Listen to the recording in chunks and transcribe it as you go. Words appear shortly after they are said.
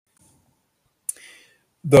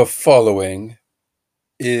The following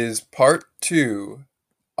is part two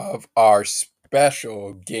of our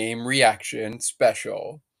special game reaction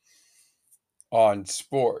special on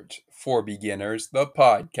Sport for Beginners, the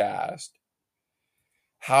podcast.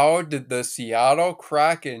 How did the Seattle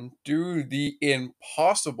Kraken do the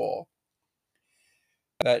impossible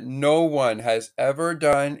that no one has ever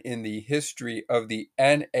done in the history of the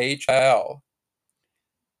NHL?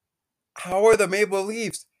 How are the Maple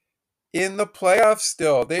Leafs in the playoffs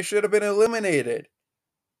still? They should have been eliminated.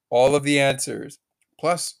 All of the answers.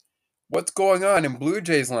 Plus, what's going on in Blue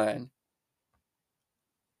Jays land?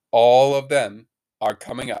 All of them are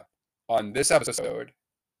coming up on this episode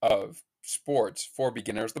of Sports for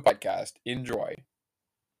Beginners, the podcast. Enjoy.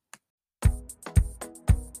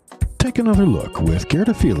 Take another look with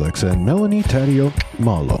Gerda Felix and Melanie Taddeo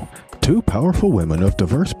Malo, two powerful women of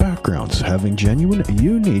diverse backgrounds having genuine,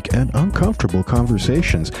 unique, and uncomfortable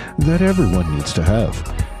conversations that everyone needs to have.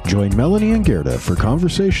 Join Melanie and Gerda for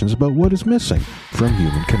conversations about what is missing from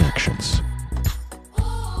human connections.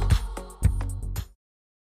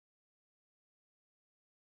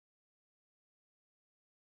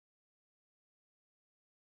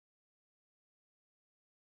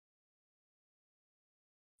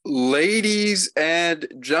 Ladies and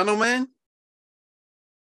gentlemen,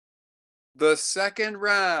 the second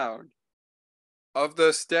round of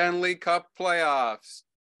the Stanley Cup playoffs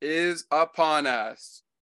is upon us.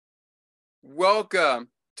 Welcome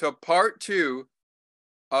to part two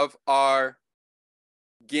of our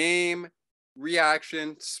game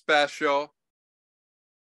reaction special,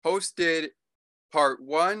 hosted part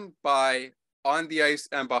one by On the Ice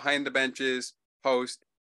and Behind the Benches host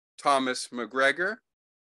Thomas McGregor.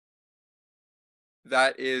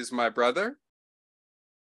 That is my brother.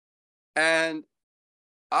 And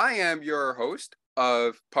I am your host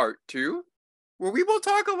of part two, where we will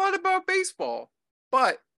talk a lot about baseball.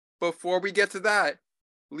 But before we get to that,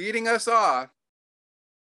 leading us off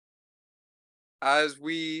as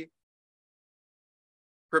we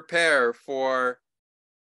prepare for,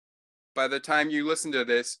 by the time you listen to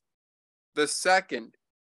this, the second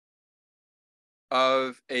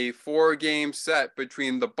of a 4-game set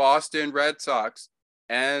between the Boston Red Sox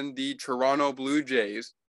and the Toronto Blue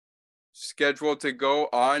Jays, scheduled to go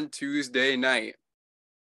on Tuesday night.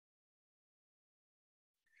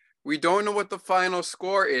 We don't know what the final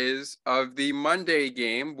score is of the Monday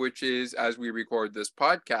game, which is, as we record this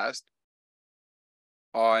podcast,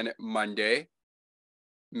 on Monday,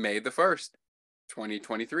 May the 1st,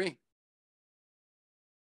 2023.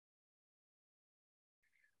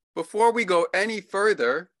 Before we go any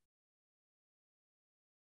further,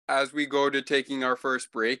 as we go to taking our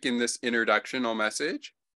first break in this introductional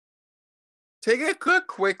message, take a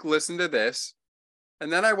quick listen to this,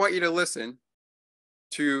 and then I want you to listen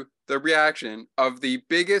to the reaction of the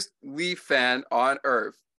biggest Leaf fan on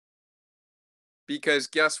earth. Because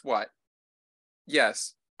guess what?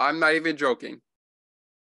 Yes, I'm not even joking.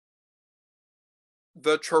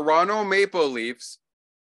 The Toronto Maple Leafs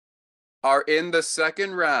are in the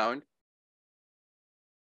second round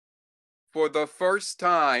for the first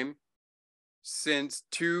time since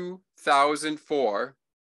 2004.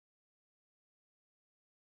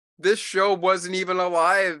 This show wasn't even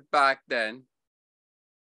alive back then.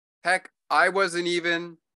 Heck, I wasn't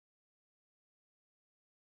even,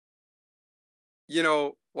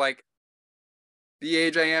 like the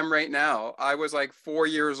age I am right now. I was like 4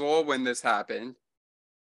 years old when this happened.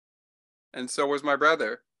 And so was my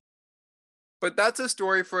brother. But that's a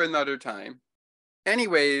story for another time.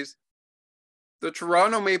 Anyways, the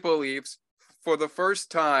Toronto Maple Leafs, for the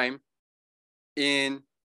first time in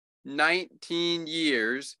 19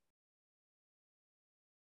 years,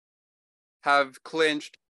 have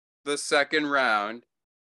clinched the second round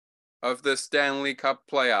of the Stanley Cup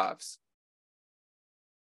playoffs.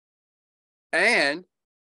 And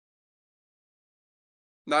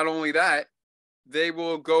not only that, they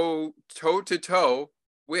will go toe-to-toe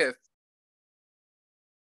with,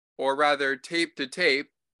 or rather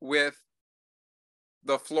tape-to-tape with,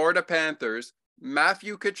 the Florida Panthers,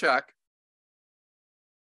 Matthew Tkachuk,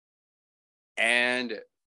 and,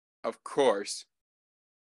 of course,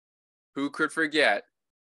 who could forget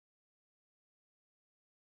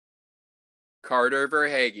Carter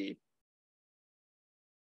Verhaeghe,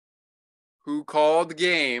 who called the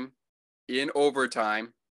game in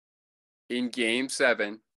overtime in Game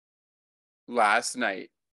 7 last night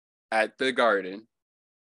at the Garden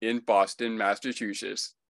in Boston,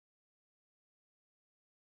 Massachusetts.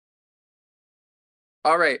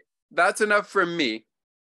 All right, that's enough from me.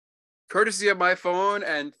 Courtesy of my phone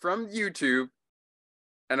and from YouTube,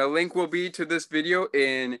 and a link will be to this video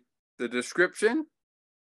in the description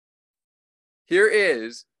here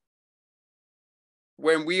is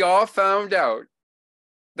when we all found out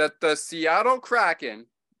that the Seattle Kraken,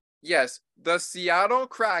 yes, the Seattle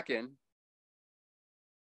Kraken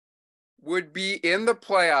would be in the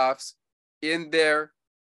playoffs in their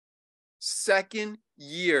second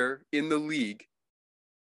year in the league.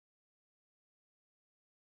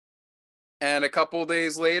 And a couple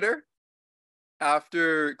days later,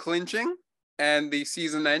 after clinching and the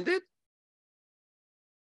season ended,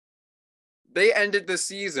 they ended the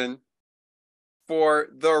season for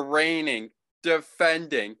the reigning,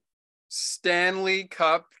 defending Stanley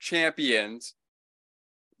Cup champions,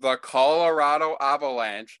 the Colorado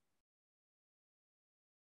Avalanche.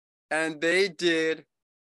 And they did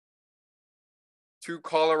to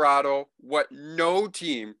Colorado what no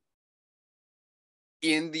team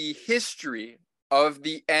in the history of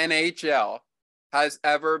the NHL has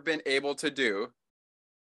ever been able to do.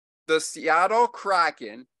 The Seattle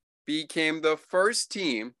Kraken became the first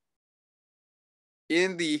team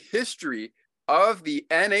in the history of the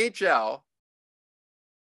NHL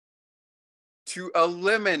to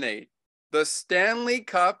eliminate the Stanley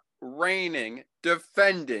Cup reigning,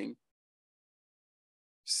 defending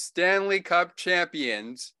Stanley Cup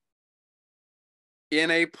champions in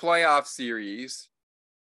a playoff series.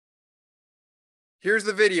 Here's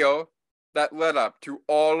the video that led up to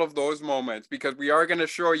all of those moments, because we are going to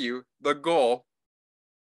show you the goal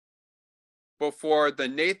before the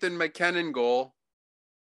Nathan MacKinnon goal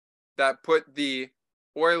that put the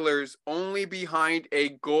Oilers only behind a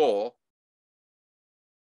goal,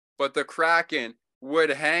 but the Kraken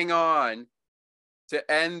would hang on to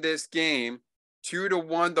end this game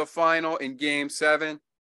 2-1 the final in Game 7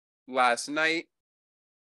 last night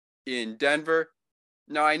in Denver.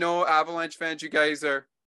 Now, I know Avalanche fans, you guys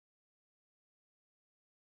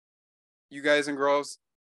and girls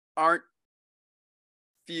aren't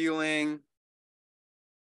feeling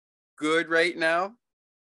good right now.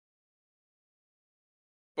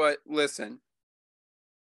 But listen,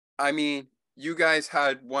 I mean, you guys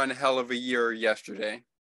had one hell of a year yesterday.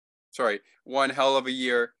 Sorry, one hell of a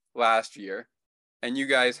year last year. And you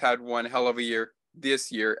guys had one hell of a year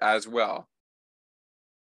this year as well.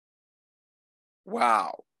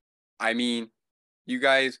 Wow. I mean, you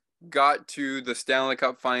guys got to the Stanley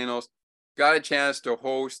Cup Finals, got a chance to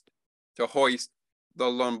hoist the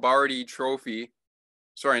Lombardi Trophy.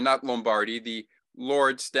 Sorry, not Lombardi, the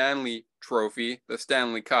Lord Stanley Trophy, the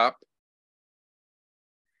Stanley Cup.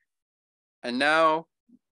 And now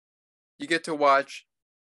you get to watch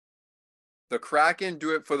the Kraken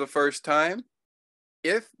do it for the first time,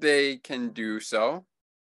 if they can do so,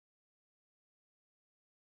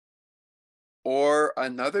 or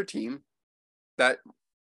another team that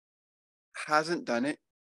hasn't done it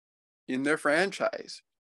in their franchise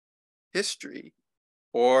history,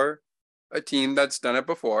 or a team that's done it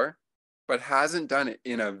before but hasn't done it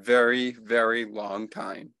in a very, very long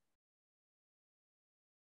time.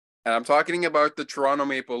 And I'm talking about the Toronto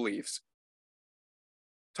Maple Leafs.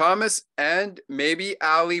 Thomas and maybe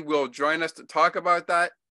Ali will join us to talk about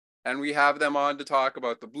that, and we have them on to talk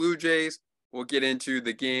about the Blue Jays. We'll get into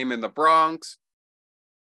the game in the Bronx.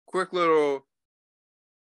 Quick little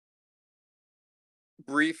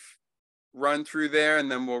brief run through there, and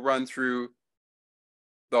then we'll run through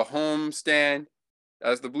the homestand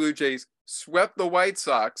as the Blue Jays swept the White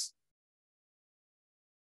Sox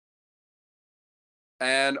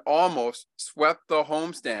and almost swept the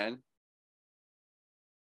homestand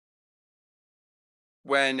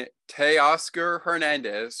when Teoscar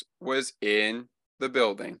Hernandez was in the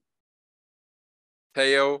building.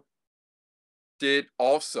 Teo did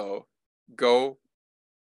also go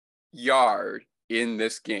yard in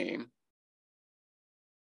this game.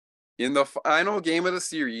 In the final game of the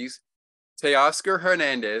series, Teoscar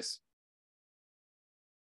Hernandez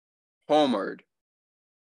homered.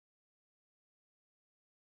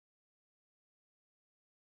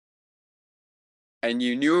 And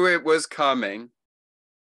you knew it was coming.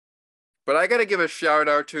 But I got to give a shout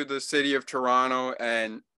out to the city of Toronto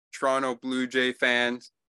and Toronto Blue Jay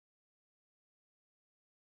fans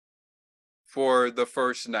for the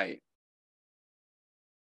first night.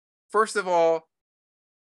 First of all,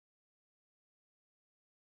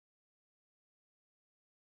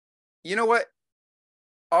 you know what?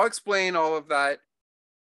 I'll explain all of that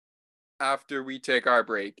after we take our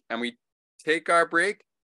break. And we take our break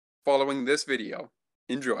following this video.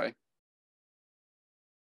 Enjoy.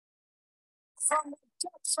 From the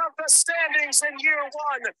depths of the standings in year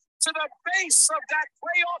one to the base of that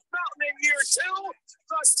playoff mountain in year two,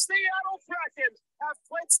 the Seattle Kraken have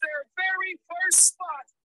clinched their very first spot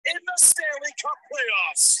in the Stanley Cup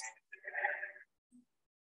playoffs.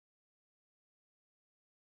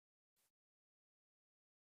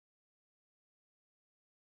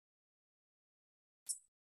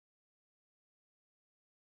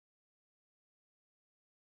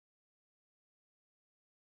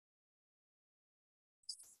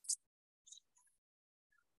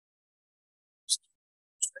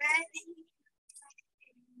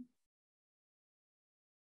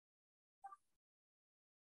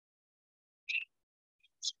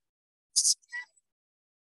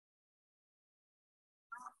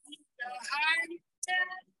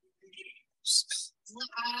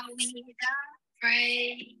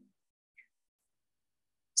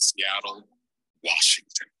 Seattle,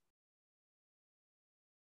 Washington.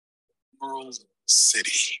 World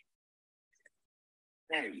City.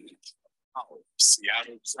 Home of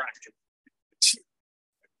Seattle Kraken.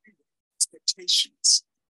 Expectations.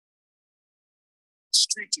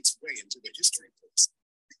 Streaked its way into the history books.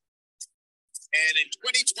 And in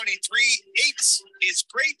 2023, 8 is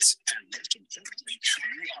great. And most importantly,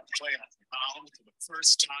 we are playoff bound for the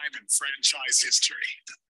first time in franchise history.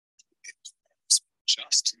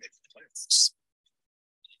 Just to make the playoffs.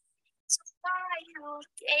 Survival,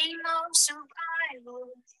 game of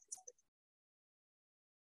survival.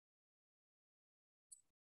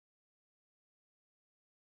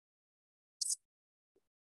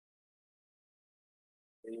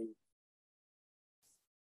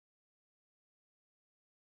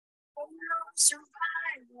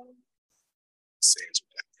 Survival. Says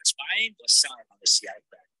it's fine. Let's sell it on the Seattle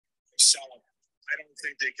back. Sell them. I don't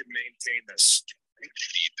think they can maintain this. They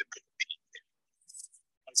need the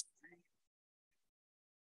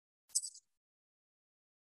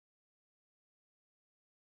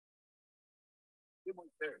they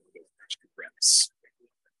weren't there with those extra breaths.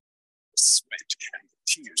 The sweat and the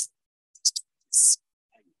tears.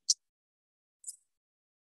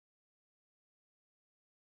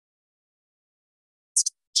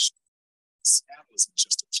 Seattle isn't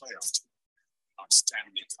just a playoff team. Our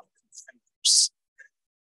Stanley Cup contenders.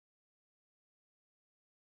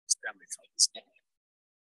 Stanley Cup is not.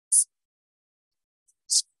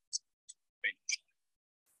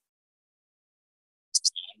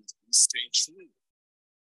 Stay true.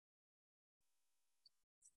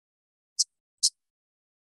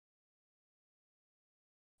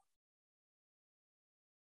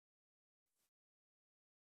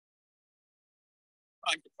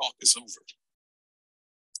 Time to talk is over.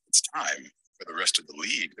 It's time for the rest of the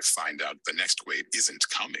league to find out the next wave isn't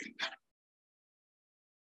coming.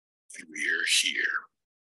 We're here.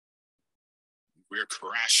 We're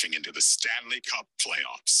crashing into the Stanley Cup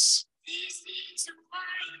playoffs. This is why.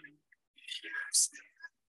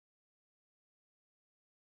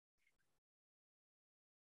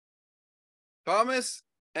 Thomas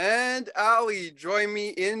and Ali join me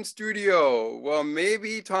in studio. Well,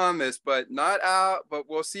 maybe Thomas, but not Al. But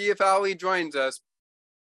we'll see if Ali joins us.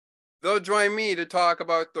 They'll join me to talk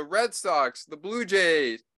about the Red Sox, the Blue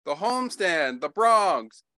Jays, the homestand, the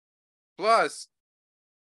Bronx. Plus,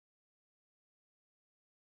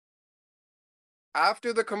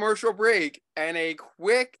 after the commercial break and a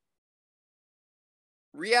quick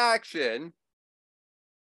reaction,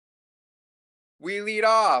 we lead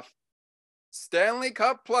off Stanley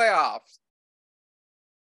Cup playoffs.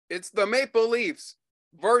 It's the Maple Leafs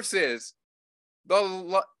versus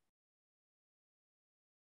the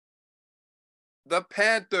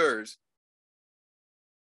Panthers.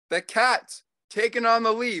 The Cats taking on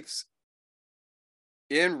the Leafs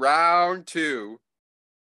in round 2.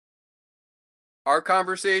 Our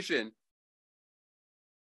conversation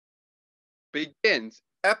begins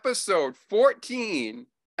episode 14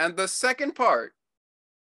 and the second part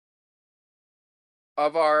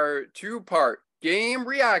of our 2-part game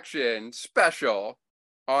reaction special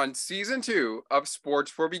on season 2 of Sports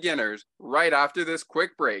for Beginners right after this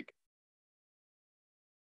quick break.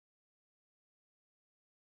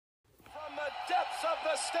 From the depths of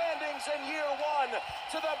the standings in year 1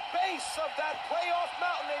 to the base of that playoff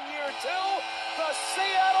mountain in year 2, the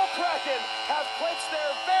Seattle Kraken have clinched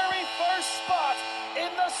their very first spot in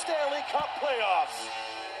the Stanley Cup playoffs.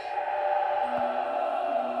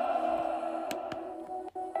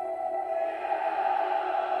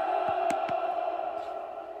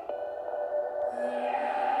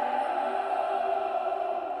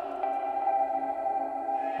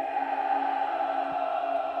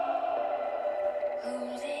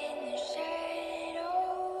 Who's in the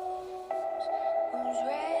shadows? Who's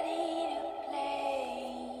ready to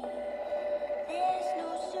play? There's no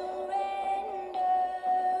surrender,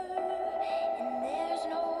 and there's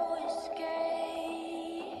no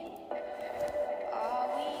escape. Are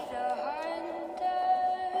we the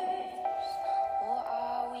hunters, or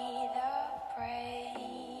are we the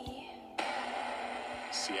prey?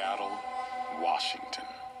 Seattle, Washington.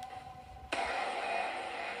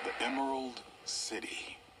 The Emerald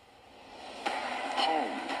City.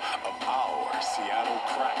 Home of our Seattle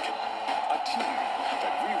Kraken. A team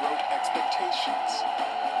that rewrote expectations.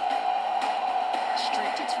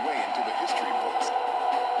 Streaked its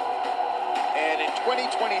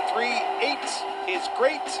 2023, 8 is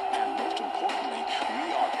great. And most importantly,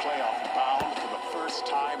 we are playoff bound for the first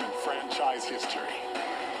time in franchise history.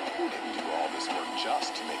 We didn't do all this work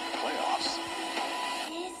just to make the playoffs.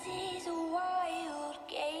 This is a wild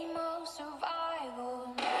game of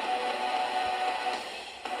survival.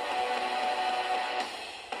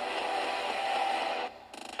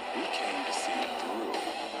 We came to see it through.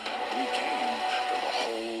 We came for the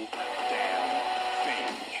whole damn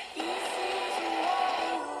thing. This is a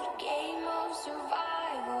wild game of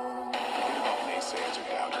survival. Forget about naysayers or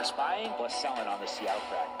doubters. Buying or selling on the Seattle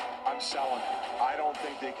Kraken? I'm selling. I don't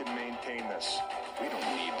think they can maintain this. We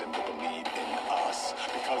don't need them to believe in us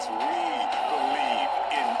because we believe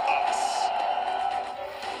in us.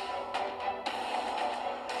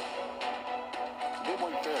 They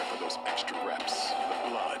weren't there for those extra reps, the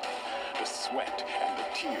blood, the sweat, and the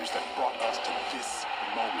tears that brought us to this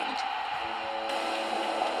moment.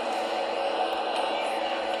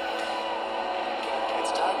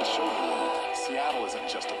 It's time to show the league Seattle isn't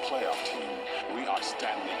just a playoff team. We are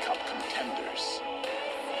Stanley Cup contenders.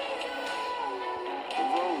 The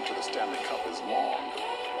road to the Stanley Cup is long.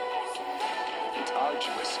 It's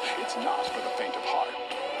arduous. It's not for the faint of heart.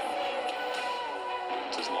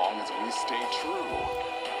 It's as long as we stay true.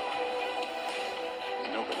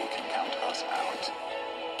 Nobody can count us out.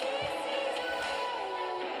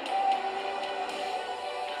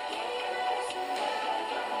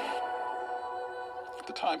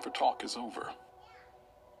 The time for talk is over.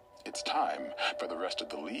 It's time for the rest of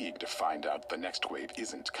the league to find out the next wave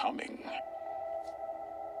isn't coming.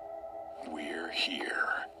 We're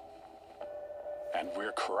here. And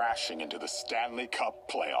we're crashing into the Stanley Cup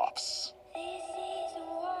playoffs. This is a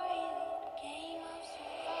wild game of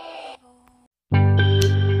survival.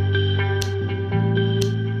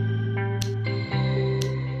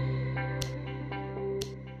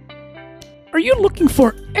 Are you looking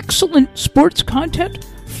for excellent sports content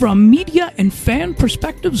from media and fan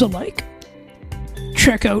perspectives alike?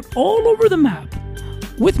 Check out All Over the Map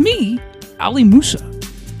with me, Ali Musa,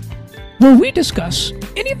 where we discuss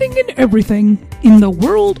anything and everything in the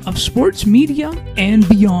world of sports media and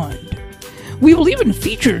beyond. We will even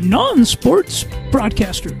feature non-sports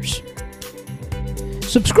broadcasters.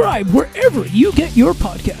 Subscribe wherever you get your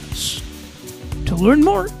podcasts. To learn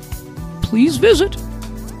more, please visit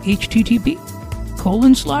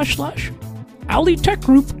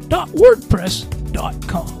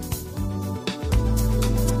http://alitechgroup.wordpress.com.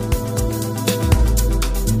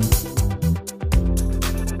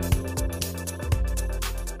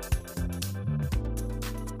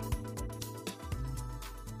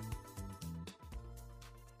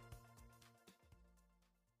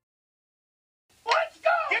 Let's go!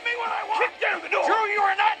 Give me what I want! Kick down the door! Drew, you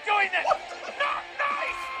are not doing this! Not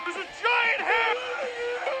nice! There's a giant head!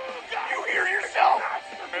 You hear yourself!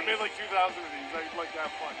 I made like 2,000 of these. I'd like to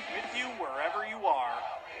have fun. With you wherever you are,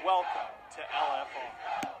 welcome to LFR.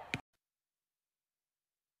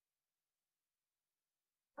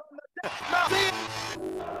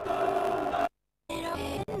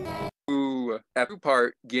 A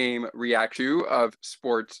two-part game reaction of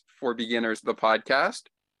Sports for Beginners, the podcast.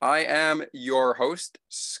 I am your host,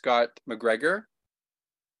 Scott McGregor,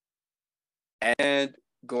 and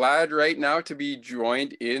glad right now to be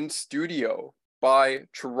joined in studio by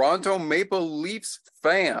Toronto Maple Leafs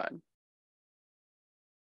fan,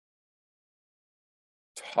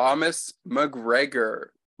 Thomas McGregor,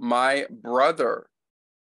 my brother.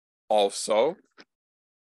 Also,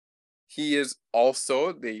 he is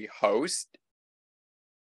also the host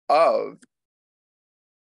of,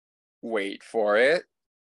 wait for it,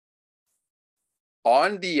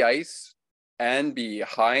 On the Ice and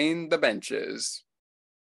Behind the Benches.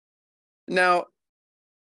 Now,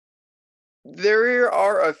 there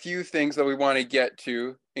are a few things that we want to get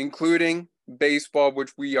to, including baseball,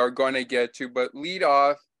 which we are going to get to, but lead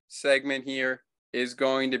off segment here is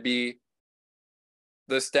going to be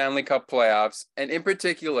the Stanley Cup playoffs, and in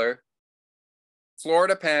particular,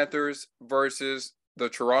 Florida Panthers versus the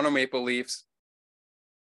Toronto Maple Leafs,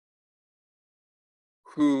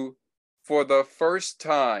 who, for the first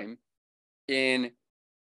time in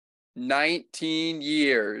 19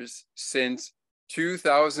 years since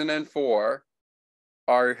 2004,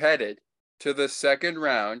 are headed to the second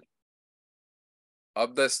round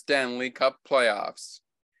of the Stanley Cup playoffs.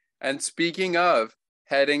 And speaking of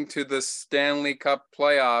heading to the Stanley Cup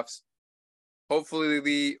playoffs, hopefully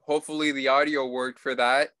the audio worked for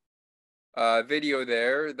that video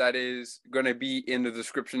there. That is going to be in the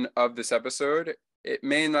description of this episode. It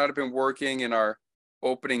may not have been working in our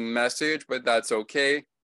opening message, but that's okay.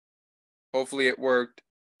 Hopefully it worked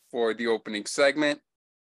for the opening segment.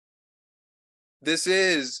 this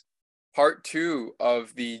is part 2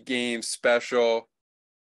 of the game special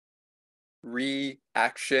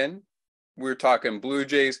reaction. We're talking Blue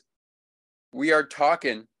Jays. We are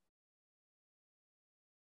talking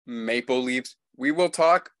Maple Leafs. We will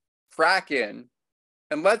talk Kraken.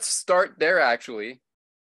 And let's start there, actually,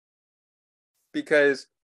 because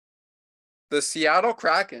the Seattle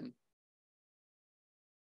Kraken,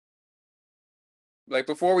 like,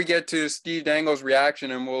 before we get to Steve Dangle's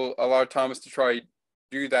reaction, and we'll allow Thomas to try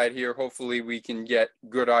do that here. Hopefully we can get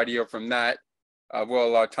good audio from that. We'll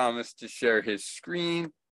allow Thomas to share his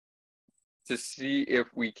screen to see if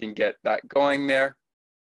we can get that going there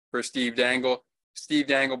for Steve Dangle. Steve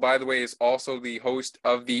Dangle, by the way, is also the host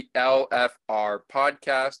of the LFR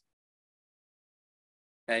podcast.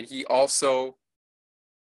 And he also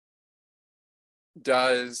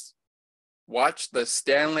does watch the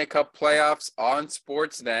Stanley Cup playoffs on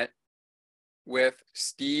Sportsnet with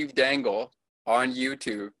Steve Dangle on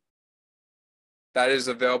YouTube. That is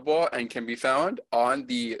available and can be found on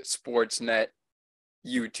the Sportsnet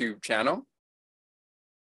YouTube channel,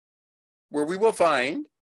 where we will find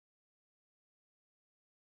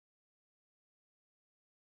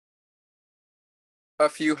a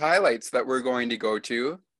few highlights that we're going to go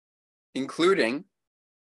to, including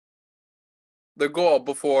the goal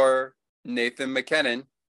before Nathan McKinnon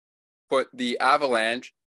put the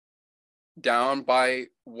Avalanche down by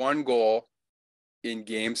 1 goal in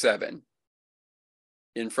Game 7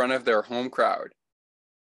 in front of their home crowd.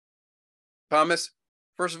 Thomas,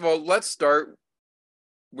 first of all, let's start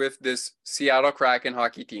with this Seattle Kraken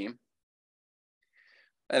hockey team.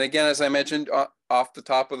 And again, as I mentioned off the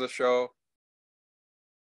top of the show,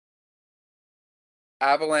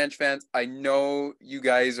 Avalanche fans, I know you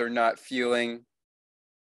guys are not feeling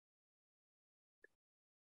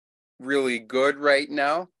really good right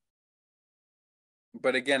now.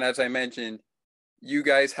 But again, as I mentioned, you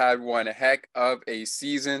guys had one heck of a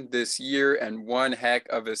season this year and one heck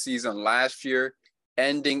of a season last year,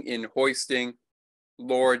 ending in hoisting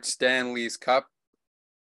Lord Stanley's Cup.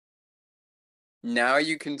 Now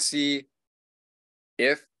you can see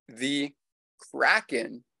if the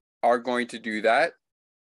Kraken are going to do that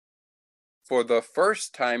for the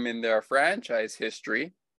first time in their franchise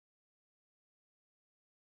history,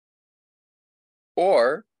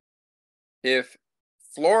 or if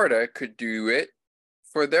Florida could do it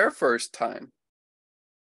for their first time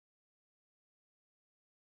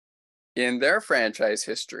in their franchise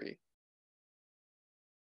history.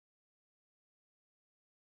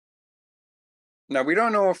 Now, we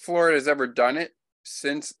don't know if Florida has ever done it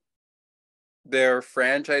since their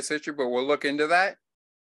franchise history, but we'll look into that.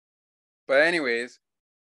 But anyways,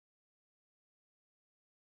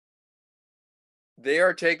 they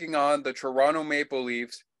are taking on the Toronto Maple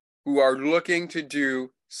Leafs, who are looking to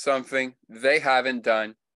do something they haven't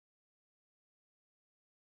done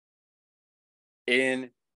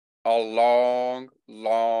in a long,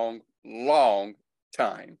 long, long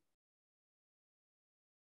time.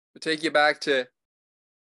 We'll take you back to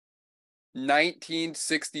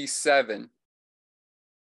 1967,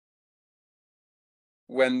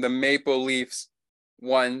 when the Maple Leafs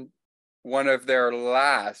won one of their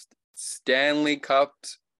last Stanley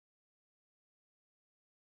Cups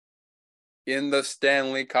in the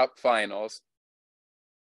Stanley Cup Finals.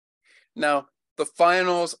 Now, the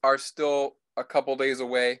finals are still a couple days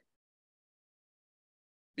away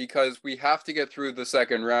because we have to get through the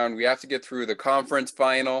second round. We have to get through the conference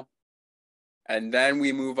final, and then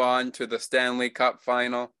we move on to the Stanley Cup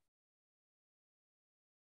final.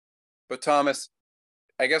 But Thomas,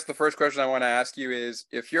 I guess the first question I want to ask you is,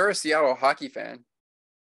 if you're a Seattle hockey fan,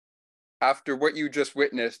 after what you just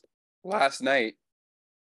witnessed last night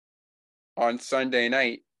on Sunday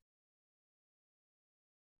night,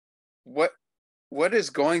 what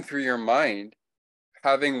is going through your mind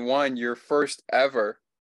having won your first ever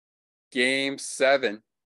Game 7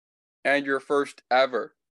 and your first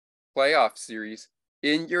ever playoff series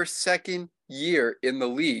in your second year in the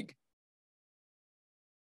league,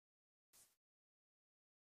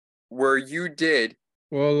 where you did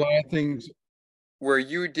a lot of things. Where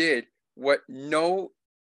you did what no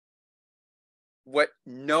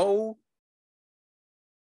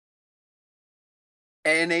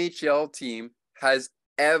NHL team has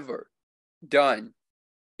ever done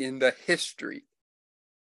in the history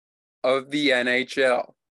of the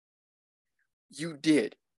NHL. You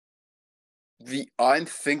did the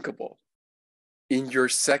unthinkable in your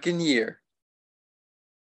second year,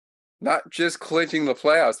 not just clinching the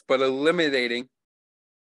playoffs, but eliminating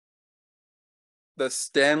the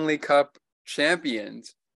Stanley Cup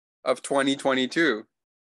champions of 2022.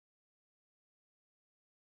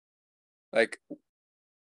 Like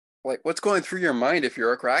what's going through your mind if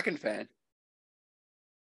you're a Kraken fan?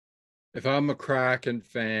 If I'm a Kraken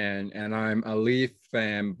fan and I'm a Leaf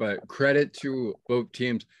fan, but credit to both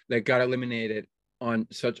teams that got eliminated on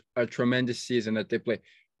such a tremendous season that they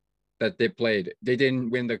played. They didn't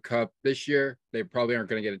win the cup this year. They probably aren't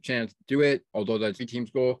going to get a chance to do it, although that's the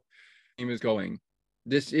team's goal. Team is going.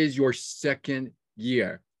 This is your second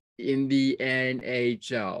year in the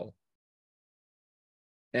NHL.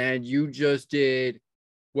 And you just did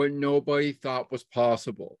what nobody thought was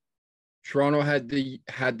possible. Toronto had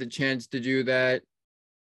the chance to do that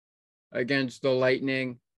against the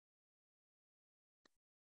Lightning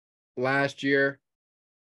last year.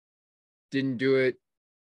 Didn't do it,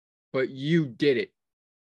 but you did it.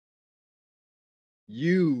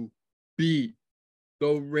 You beat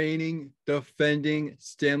the reigning defending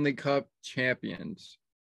Stanley Cup champions.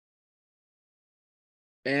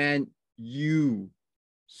 And you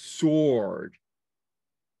soared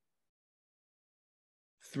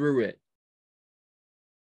through it.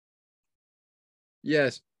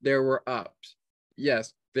 Yes, there were ups.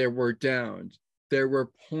 Yes, there were downs. There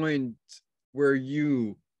were points where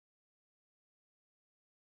you,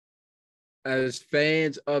 as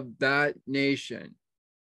fans of that nation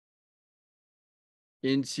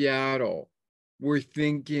in Seattle, were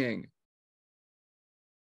thinking,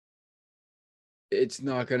 it's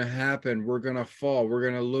not going to happen. We're going to fall. We're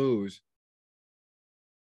going to lose.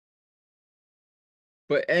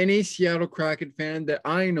 But any Seattle Kraken fan that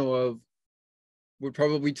I know of would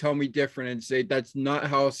probably tell me different and say that's not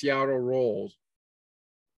how Seattle rolls.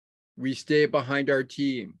 We stay behind our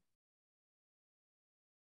team.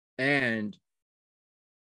 And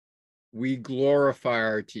we glorify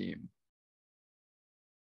our team.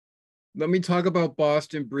 Let me talk about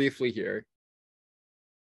Boston briefly here.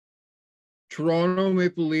 Toronto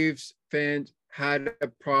Maple Leafs fans had a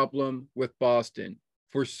problem with Boston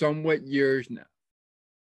for somewhat years now.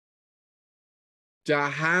 To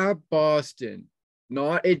have Boston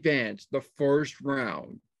not advance the first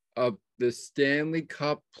round of the Stanley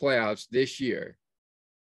Cup playoffs this year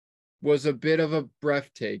was a bit of a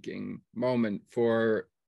breathtaking moment for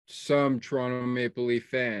some Toronto Maple Leaf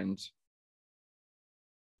fans,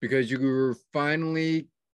 because you finally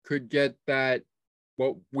could get that,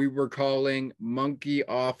 what we were calling monkey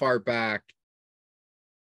off our back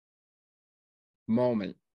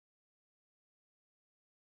moment.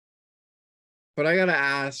 But I got to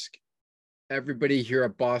ask everybody here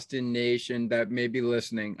at Boston Nation that may be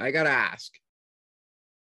listening, I got to ask,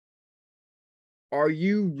 are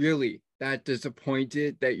you really that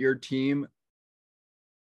disappointed that your team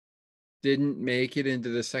didn't make it into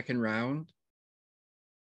the second round?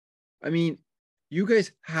 I mean, you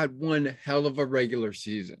guys had one hell of a regular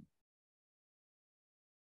season.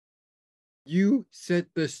 You set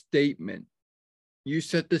the statement. You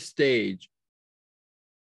set the stage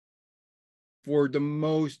for the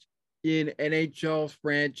most in NHL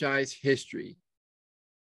franchise history.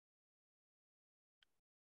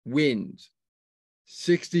 Wins,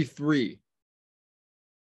 63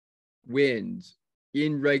 wins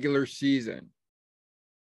in regular season.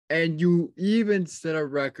 And you even set a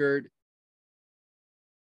record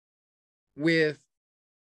with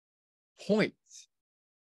points.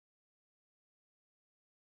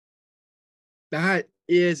 That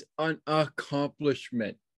is an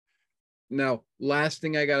accomplishment. Now, last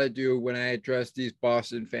thing I got to do when I address these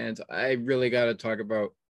Boston fans, I really got to talk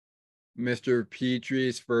about Mr.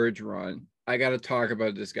 Petrie's Bergeron. I got to talk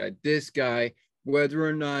about this guy. This guy, whether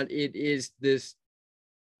or not it is this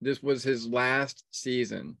was his last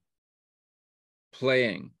season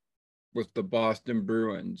playing with the Boston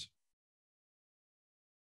Bruins.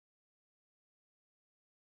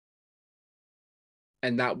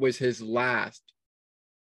 And that was his last.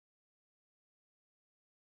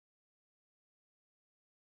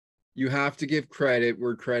 You have to give credit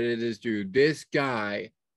where credit is due. This guy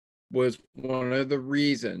was one of the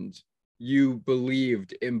reasons you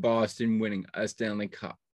believed in Boston winning a Stanley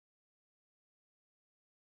Cup.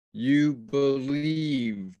 You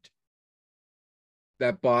believed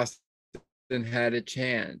that Boston had a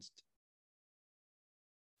chance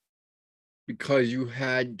because you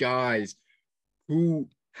had guys who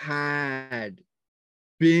had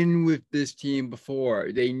been with this team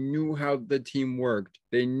before. They knew how the team worked.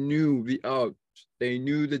 They knew the ups. They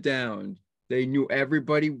knew the downs. They knew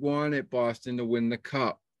everybody wanted Boston to win the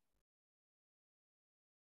cup.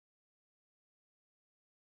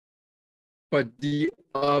 But the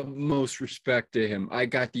utmost respect to him. I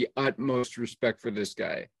got the utmost respect for this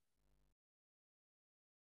guy.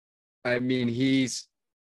 I mean, he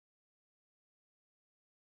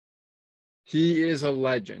is a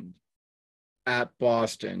legend. at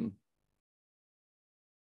Boston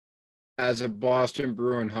as a Boston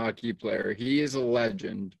Bruin hockey player. He is a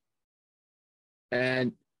legend.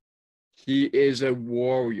 And he is a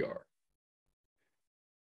warrior.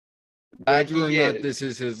 That Whether or he not is. this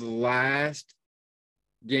is his last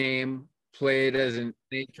game played as an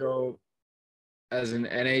NHL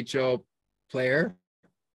player,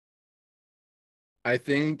 I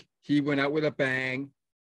think he went out with a bang,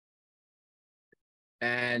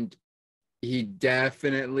 and he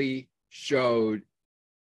definitely showed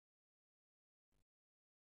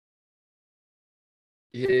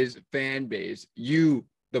his fan base,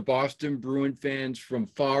 the Boston Bruin fans from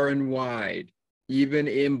far and wide, even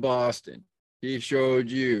in Boston, he showed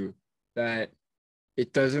you that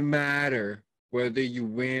it doesn't matter whether you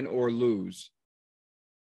win or lose.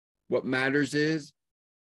 What matters is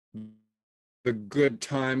the good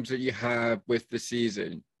times that you have with the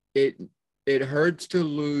season. It hurts to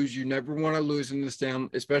lose. You never want to lose in the Stanley,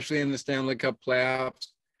 especially in the Stanley Cup playoffs.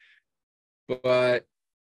 But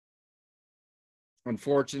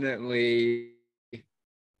unfortunately,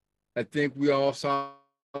 I think we all saw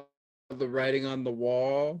the writing on the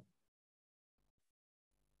wall.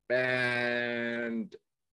 And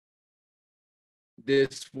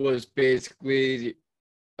this was basically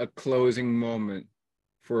a closing moment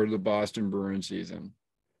for the Boston Bruins season.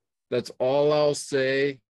 That's all I'll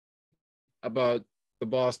say about the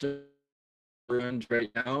Boston Bruins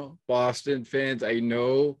right now. Boston fans, I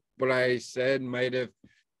know what I said might have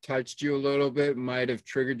touched you a little bit, might have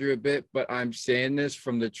triggered you a bit, but I'm saying this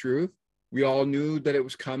from the truth. We all knew that it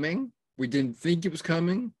was coming. We didn't think it was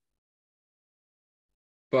coming.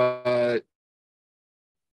 But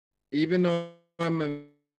even though I'm a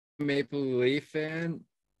Maple Leaf fan,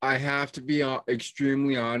 I have to be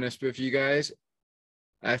extremely honest with you guys.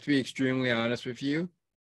 I have to be extremely honest with you.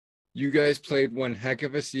 You guys played one heck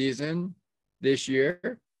of a season this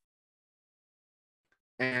year.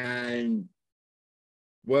 And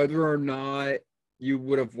whether or not you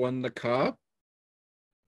would have won the cup,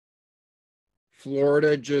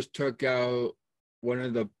 Florida just took out one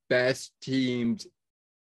of the best teams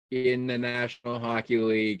in the National Hockey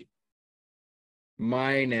League,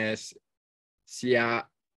 minus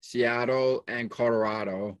Seattle and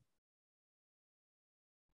Colorado.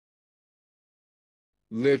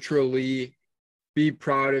 Literally, be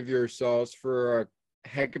proud of yourselves for a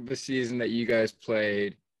heck of a season that you guys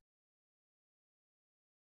played.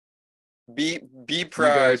 Be You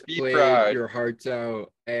proud. guys Be played proud. your hearts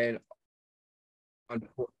out, and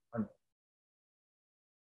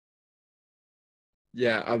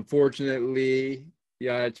yeah, unfortunately, the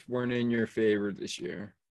odds weren't in your favor this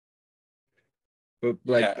year. But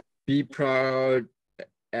Yeah. be proud,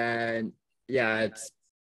 and yeah, it's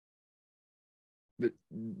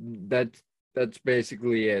that's that's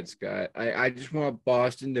basically it, Scott. I just want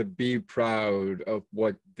Boston to be proud of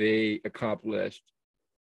what they accomplished.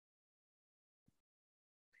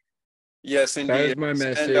 Yes, That is indeed. my And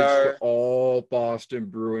message to all Boston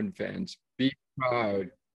Bruin fans. Be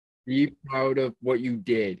proud. Be proud of what you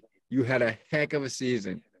did. You had a heck of a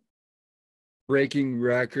season, breaking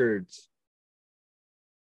records.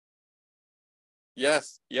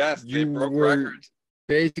 yes, they You broke were records.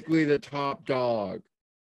 basically the top dog.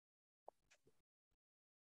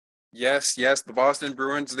 Yes, the Boston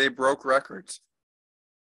Bruins, they broke records.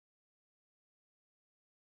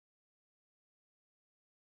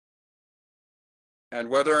 And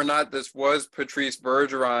whether or not this was Patrice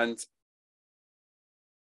Bergeron's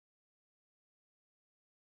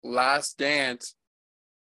last dance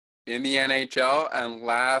in the NHL and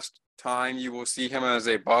last time you will see him as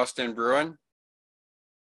a Boston Bruin,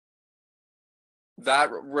 that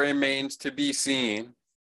remains to be seen.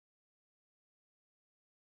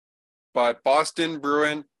 But Boston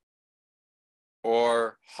Bruin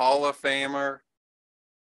or Hall of Famer,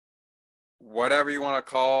 whatever you want to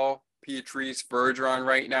call Patrice Bergeron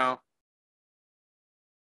right now,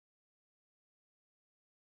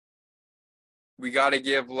 we got to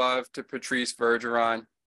give love to Patrice Bergeron.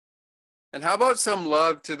 And how about some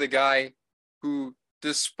love to the guy who,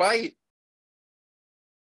 despite,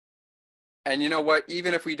 and you know what,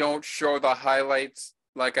 even if we don't show the highlights,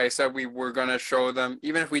 like I said, we were going to show them,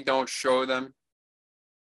 even if we don't show them,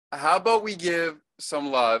 how about we give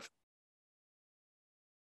some love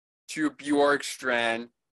to Bjorkstrand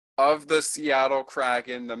of the Seattle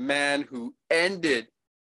Kraken, the man who ended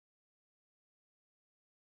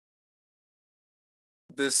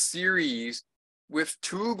the series with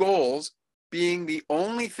 2 goals being the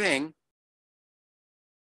only thing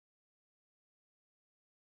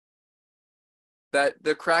that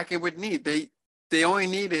the Kraken would need. They only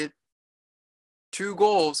needed 2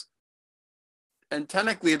 goals And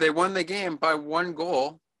technically, they won the game by 1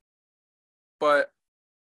 goal. But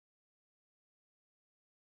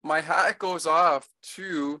my hat goes off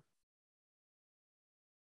to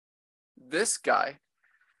this guy.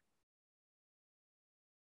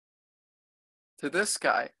 To this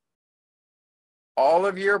guy.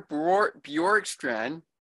 Olivier Bjorkstrand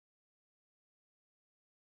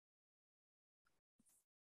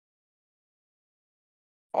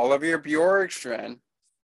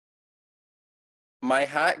My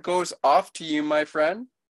hat goes off to you, my friend.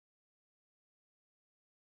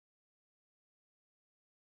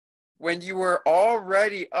 When you were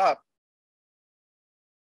already up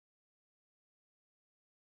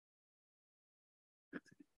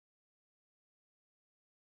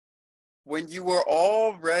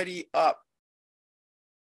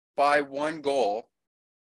by 1 goal,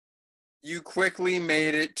 you quickly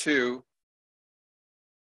made it 2.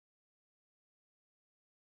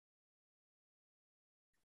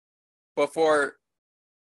 Before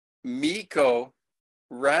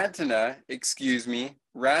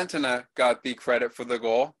Rantanen got the credit for the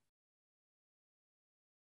goal.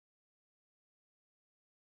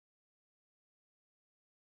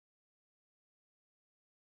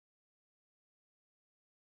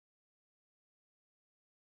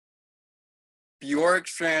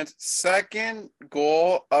 Bjorkstrand's second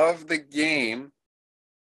goal of the game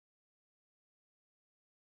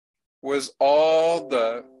was all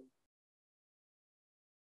the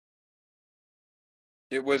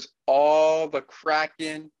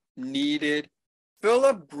Kraken needed.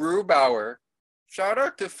 Philip Grubauer, shout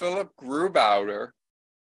out to Philip Grubauer,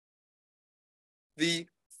 the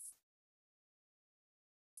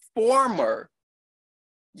former,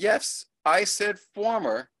 yes, I said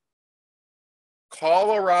former,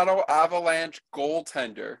 Colorado Avalanche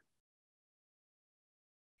goaltender.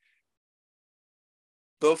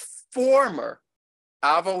 The former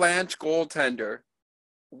Avalanche goaltender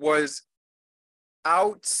was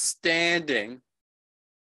outstanding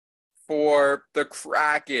for the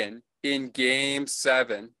Kraken in Game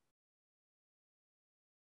 7.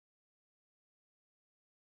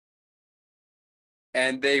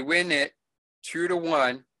 And they win it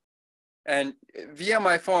 2-1. And via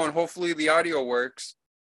my phone, hopefully the audio works.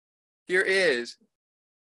 Here is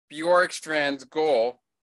Bjorkstrand's goal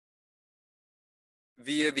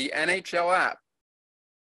via the NHL app,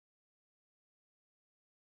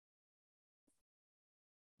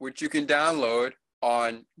 which you can download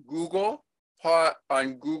on Google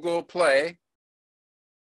Play,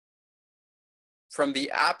 from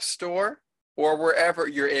the App Store, or wherever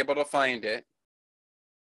you're able to find it.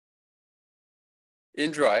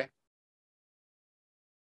 Enjoy.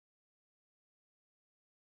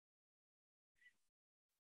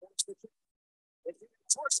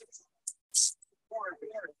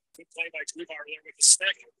 Good play by Grubauer there with the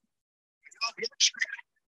stick.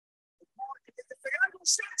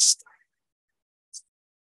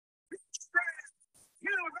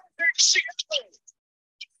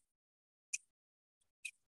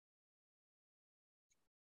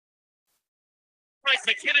 Right,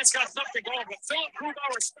 McKinnon's got something going, but Philip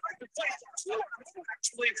Grubauer started to play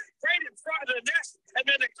actually right in front of the net, and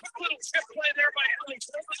then a quick little chip play there by Ellie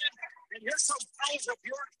Coleman, and here's some fouls of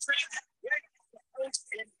Bjorkstrand and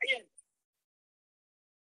in.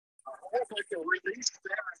 Almost like a release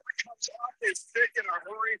there. It comes off his stick in a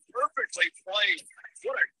hurry, perfectly played.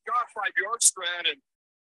 What a shot by Bjorkstrand. And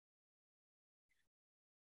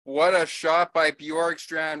what a shot by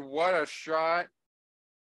Bjorkstrand. What a shot.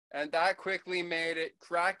 And that quickly made it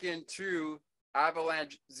Kraken 2,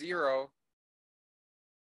 Avalanche 0.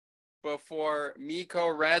 Before Mikko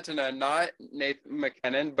Rantanen, not Nathan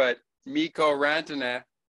MacKinnon, but Mikko Rantanen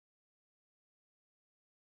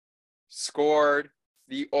scored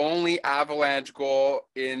the only Avalanche goal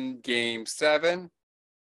in Game 7.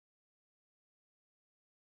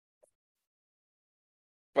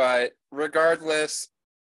 But regardless,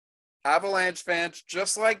 Avalanche fans,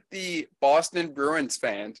 just like the Boston Bruins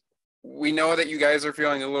fans, we know that you guys are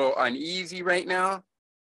feeling a little uneasy right now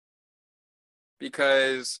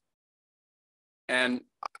because, and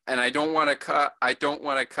I don't want to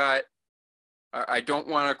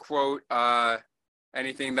quote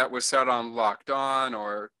anything that was said on Locked On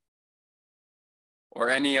or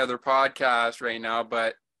any other podcast right now,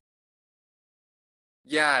 but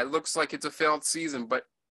yeah, it looks like it's a failed season. But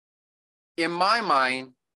in my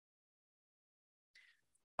mind,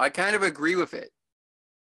 I kind of agree with it.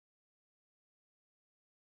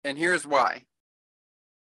 And here's why.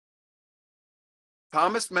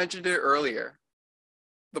 Thomas mentioned it earlier.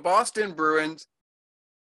 The Boston Bruins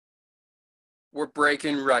were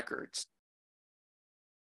breaking records.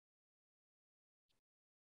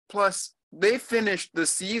 Plus, they finished the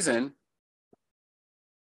season.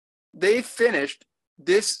 They finished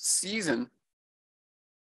this season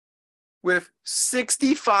with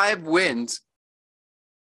 65 wins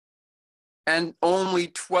and only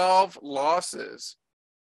 12 losses.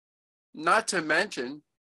 Not to mention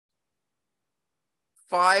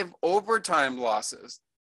 5 overtime losses.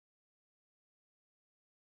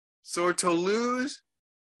 So to lose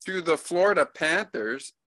to the Florida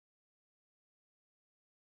Panthers,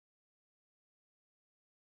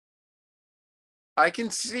 I can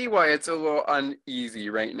see why it's a little uneasy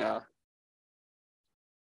right now.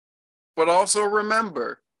 But also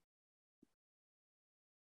remember,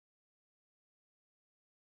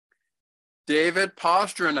 David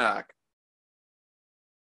Pastrnak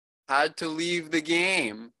had to leave the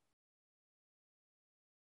game.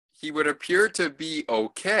 He would appear to be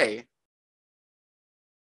okay.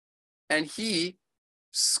 And he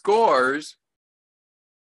scores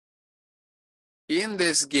in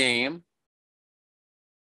this game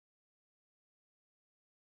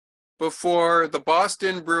before the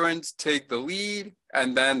Boston Bruins take the lead,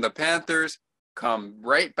 and then the Panthers come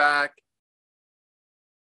right back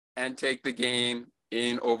and take the game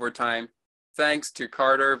in overtime, thanks to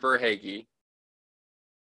Carter Verhaeghe,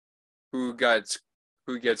 who gets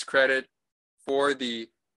credit for the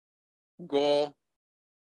goal.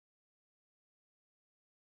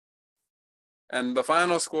 And the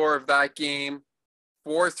final score of that game,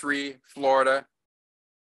 4-3 Florida.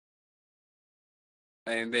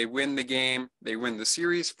 And they win the game. They win the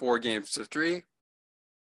series 4-3.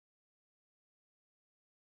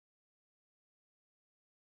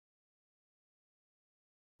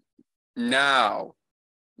 Now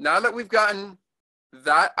that we've gotten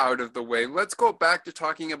that out of the way, let's go back to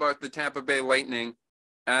talking about the Tampa Bay Lightning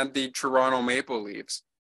and the Toronto Maple Leafs.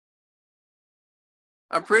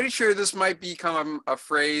 I'm pretty sure this might become a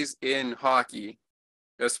phrase in hockey,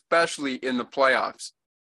 especially in the playoffs.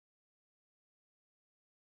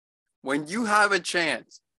 When you have a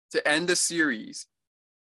chance to end a series,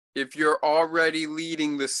 if you're already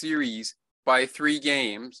leading the series by 3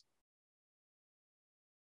 games,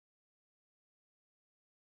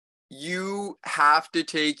 you have to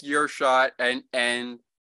take your shot and end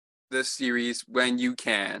the series when you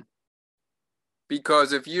can.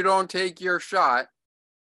 Because if you don't take your shot,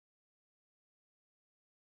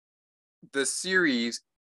 the series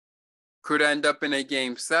could end up in a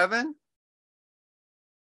game 7.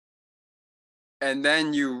 And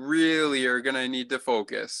then you really are going to need to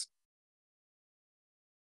focus.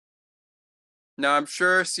 Now, I'm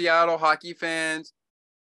sure Seattle hockey fans,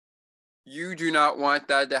 you do not want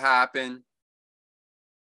that to happen.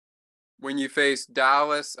 When you face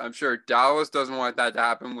Dallas, I'm sure Dallas doesn't want that to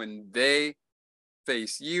happen when they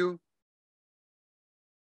face you.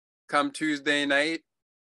 Come Tuesday night,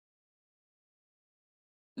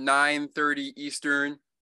 9:30 Eastern,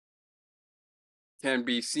 can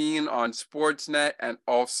be seen on Sportsnet, and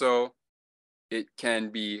also it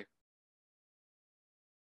can be,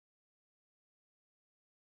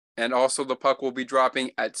 and also the puck will be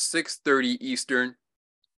dropping at 6:30 Eastern,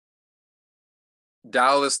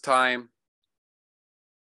 Dallas time.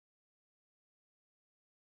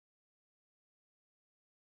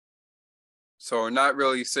 So not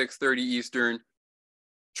really 6:30 Eastern,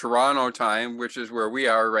 Toronto time, which is where we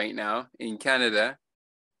are right now in Canada.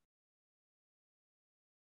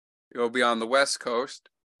 It'll be on the West Coast.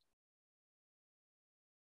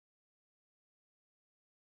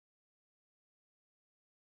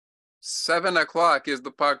 Seven o'clock is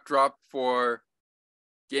the puck drop for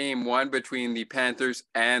game 1 between the Panthers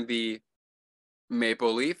and the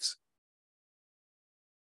Maple Leafs.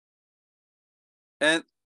 And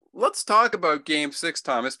let's talk about game 6,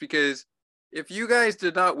 Thomas, because if you guys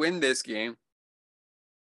did not win this game,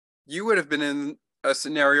 you would have been in a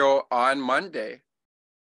scenario on Monday.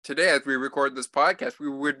 Today, as we record this podcast, we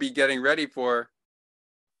would be getting ready for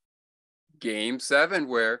game 7,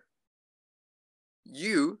 where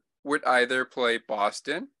you would either play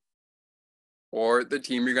Boston or the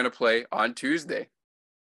team you're going to play on Tuesday,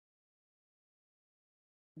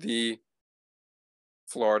 the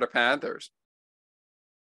Florida Panthers.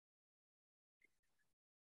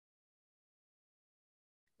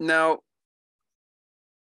 Now,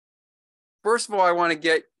 first of all, I want to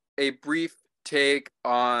get a brief take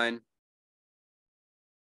on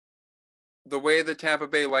the way the Tampa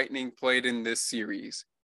Bay Lightning played in this series,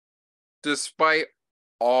 despite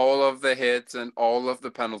all of the hits and all of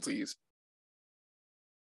the penalties.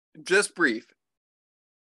 Just brief.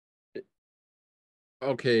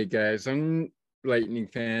 Okay, guys, I'm Lightning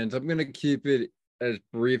fans. I'm going to keep it as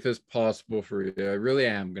brief as possible for you. I really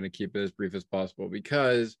am going to keep it as brief as possible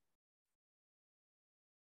because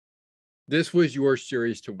this was your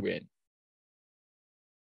series to win.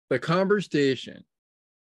 The conversation,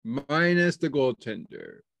 minus the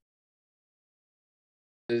goaltender,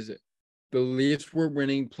 is the Leafs were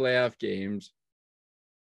winning playoff games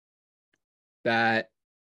that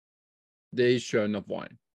they shouldn't have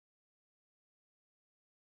won.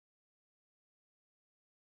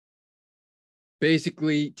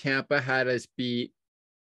 Basically, Tampa had us beat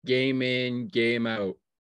game in, game out.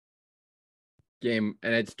 And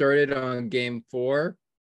it started on game 4.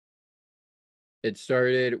 It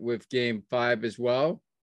started with game 5 as well.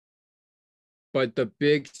 But the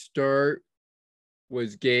big start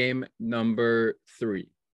was game number 3.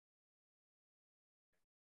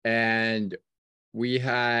 And we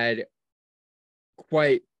had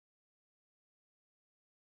quite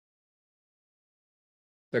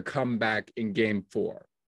the comeback in game 4.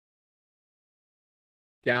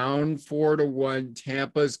 Down 4-1,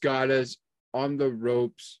 Tampa's got us on the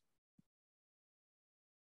ropes.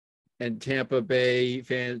 And Tampa Bay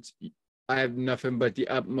fans, I have nothing but the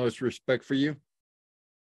utmost respect for you.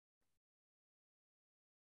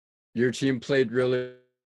 Your team played really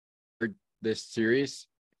hard this series.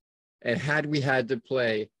 And had we had to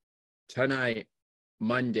play tonight,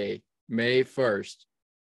 Monday, May 1st,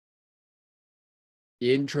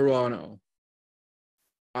 in Toronto,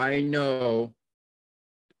 I know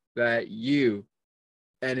that you,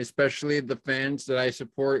 and especially the fans that I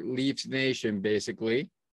support, Leafs Nation, basically,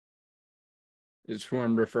 is who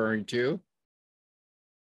I'm referring to,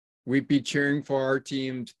 we'd be cheering for our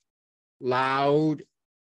teams loud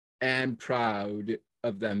and proud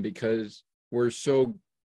of them because we're so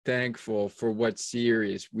thankful for what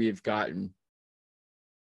series we've gotten.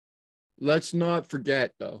 Let's not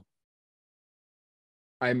forget, though,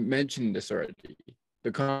 I mentioned this already.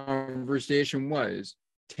 The conversation was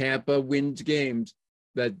Tampa wins games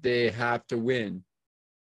that they have to win.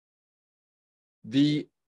 The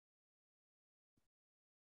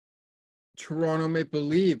Toronto Maple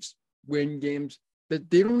Leafs win games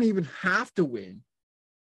that they don't even have to win.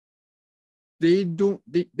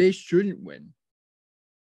 They shouldn't win.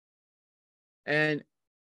 And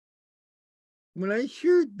when I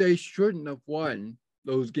hear they shouldn't have won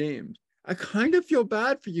those games, I kind of feel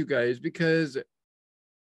bad for you guys because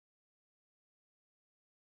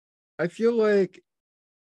I feel like,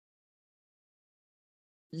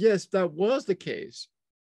 yes, that was the case.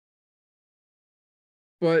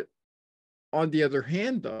 But on the other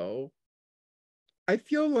hand, though, I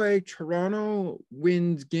feel like Toronto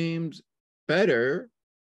wins games better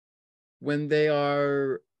when they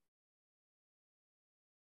are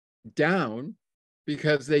down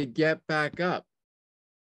because they get back up.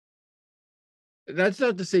 That's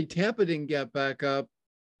not to say Tampa didn't get back up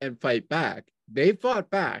and fight back. They fought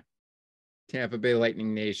back, Tampa Bay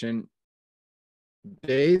Lightning Nation.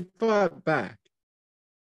 They fought back.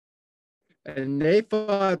 And they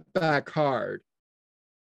fought back hard.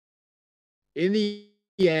 In the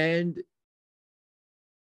end,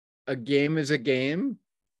 a game is a game.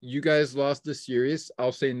 You guys lost the series.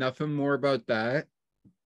 I'll say nothing more about that.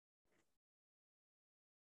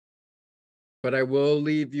 But I will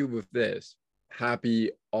leave you with this.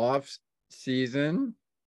 Happy off season.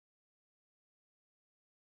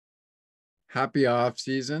 Happy off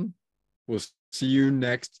season. We'll see you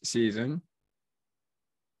next season.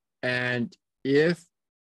 And if,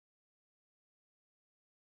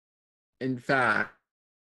 in fact,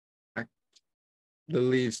 the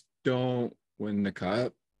Leafs don't win the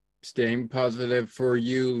cup, staying positive for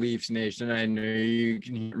you, Leafs Nation. I know you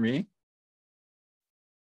can hear me.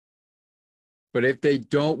 But if they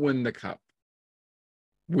don't win the cup,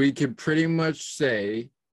 we can pretty much say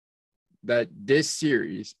that this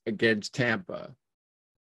series against Tampa,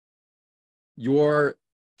 your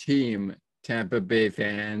team, Tampa Bay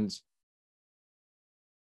fans,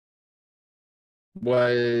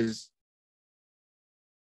 was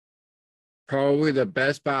probably the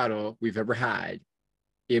best battle we've ever had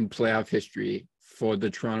in playoff history for the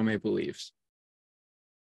Toronto Maple Leafs.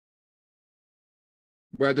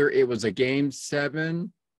 Whether it was a game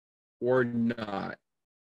 7 or not,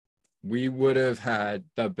 we would have had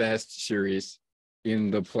the best series in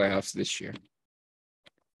the playoffs this year.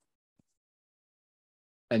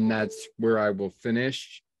 And that's where I will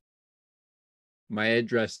finish my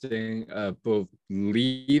addressing of both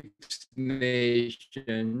Leafs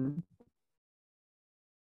Nation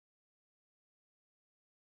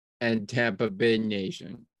and Tampa Bay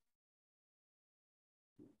Nation.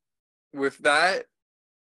 With that,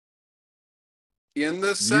 in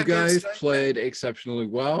the second you guys segment, played exceptionally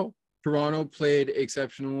well. Toronto played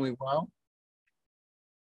exceptionally well.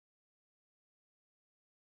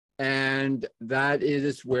 And that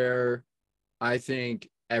is where I think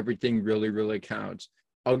everything really, really counts.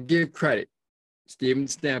 I'll give credit. Steven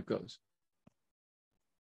Stamkos.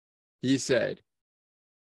 He said,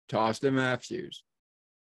 Austin Matthews,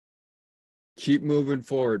 keep moving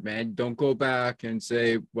forward, man. Don't go back and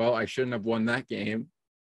say, well, I shouldn't have won that game.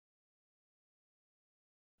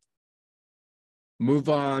 Move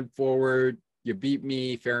on forward. You beat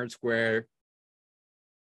me fair and square.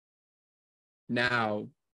 Now,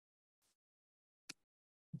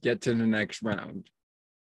 get to the next round.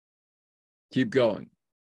 Keep going.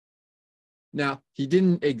 Now, he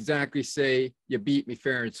didn't exactly say, you beat me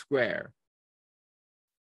fair and square,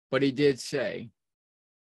 but he did say,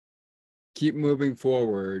 keep moving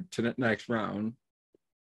forward to the next round.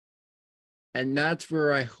 And that's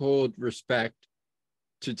where I hold respect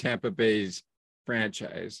to Tampa Bay's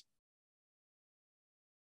franchise.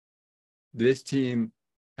 This team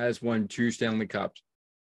has won 2 Stanley Cups,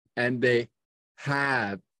 and they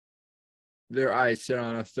have their eyes set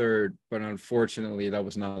on a third, but unfortunately that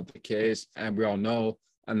was not the case. And we all know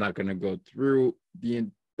I'm not going to go through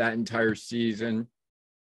that entire season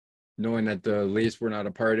knowing that the Leafs were not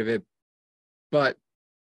a part of it. But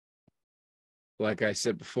like I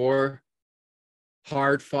said before,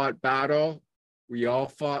 hard fought battle. We all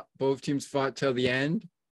fought, both teams fought till the end.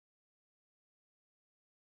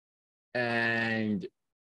 And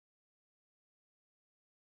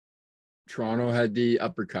Toronto had the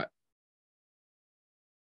uppercut.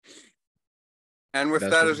 And with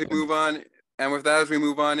that, as we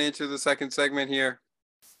move on into the second segment here,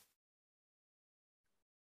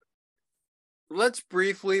 let's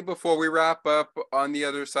briefly, before we wrap up on the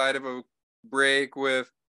other side of a break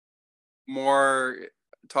with more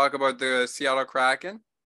talk about the Seattle Kraken.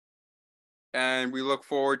 And we look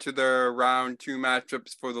forward to the round 2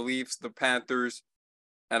 matchups for the Leafs, the Panthers,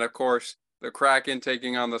 and of course, the Kraken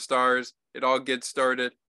taking on the Stars. It all gets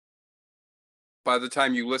started. By the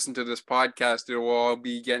time you listen to this podcast, it will all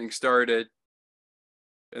be getting started.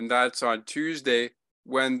 And that's on Tuesday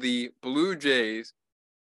when the Blue Jays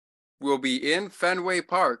will be in Fenway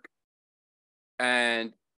Park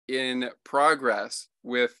and in progress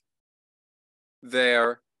with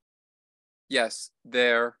their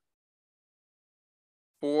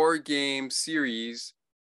 4-game series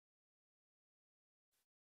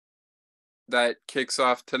that kicks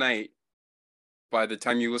off tonight. By the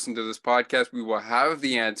time you listen to this podcast, we will have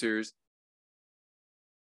the answers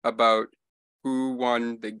about who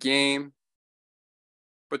won the game.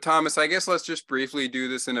 But Thomas, I guess let's just briefly do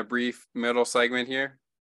this in a brief middle segment here.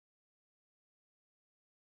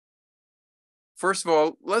 First of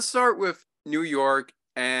all, let's start with New York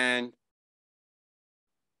and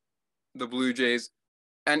the Blue Jays,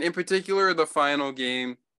 and in particular, the final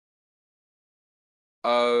game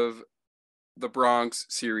of the Bronx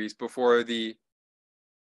series before the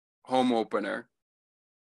home opener.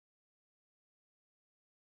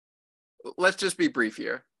 Let's just be brief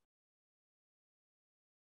here.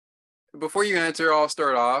 Before you answer, I'll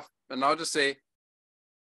start off, and I'll just say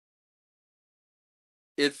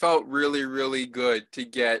it felt really, really good to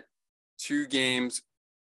get 2 games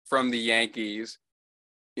from the Yankees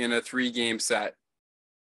in a 3-game set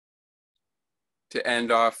to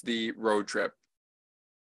end off the road trip.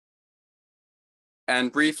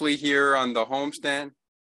 And briefly here on the homestand,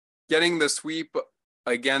 getting the sweep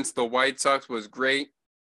against the White Sox was great,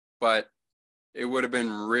 but it would have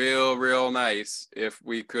been real nice if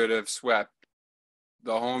we could have swept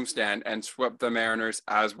the homestand and swept the Mariners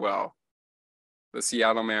as well, the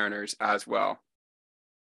Seattle Mariners as well.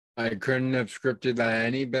 I couldn't have scripted that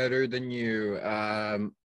any better than you.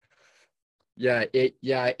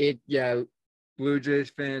 Blue Jays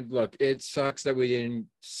fans, look, it sucks that we didn't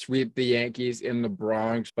sweep the Yankees in the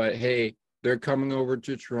Bronx, but hey, they're coming over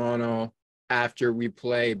to Toronto after we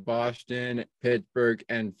play Boston, Pittsburgh,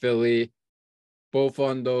 and Philly, both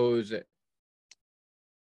on those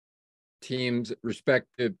teams'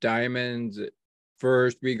 respective diamonds.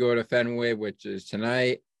 First, we go to Fenway, which is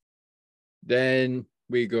tonight. Then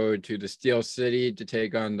we go to the Steel City to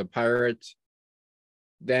take on the Pirates.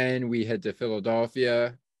 Then we head to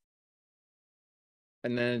Philadelphia.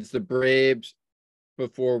 And then it's the Braves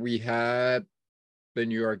before we have the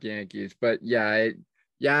New York Yankees. But it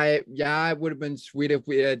would have been sweet if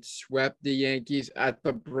we had swept the Yankees at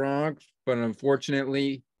the Bronx. But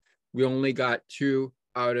unfortunately, we only got 2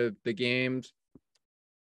 out of the games.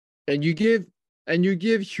 And you give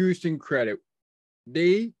Houston credit.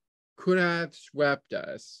 They could have swept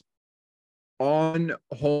us on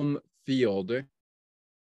home field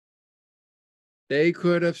They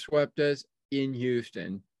could have swept us in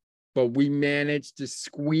Houston, but we managed to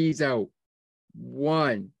squeeze out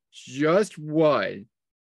just one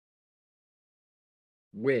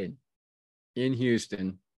win in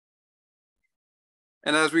Houston.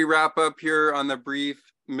 And as we wrap up here on the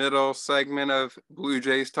brief middle segment of Blue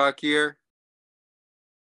Jays Talk here,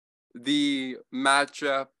 the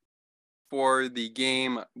matchup for the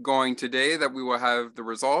game going today that we will have the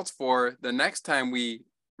results for the next time we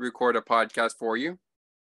record a podcast for you.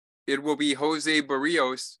 It will be Jose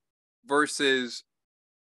Barrios versus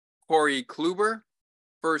Corey Kluber.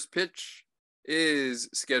 First pitch is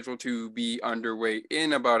scheduled to be underway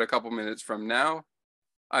in about a couple minutes from now.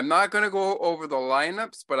 I'm not going to go over the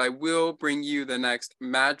lineups, but I will bring you the next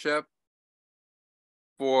matchup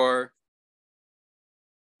for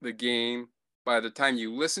the game. By the time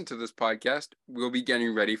you listen to this podcast, we'll be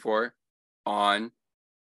getting ready for on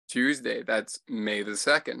Tuesday. That's May the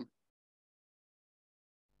 2nd.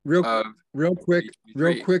 Real quick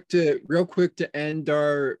to end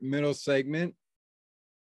our middle segment.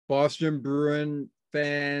 Boston Bruin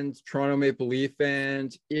fans, Toronto Maple Leaf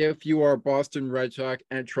fans, if you are Boston Red Sox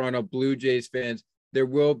and Toronto Blue Jays fans, there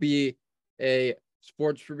will be a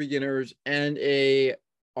Sports for Beginners and a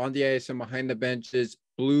On the Ice and Behind the Benches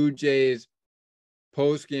Blue Jays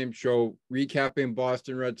post-game show recapping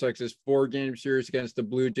Boston Red Sox's 4-game series against the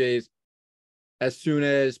Blue Jays as soon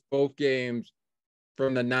as both games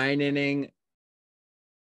from the 9-inning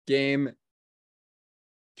game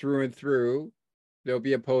through and through. There'll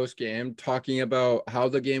be a post-game talking about how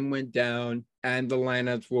the game went down, and the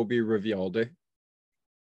lineups will be revealed.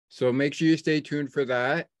 So make sure you stay tuned for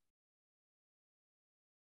that.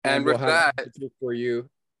 And we'll with have that, for you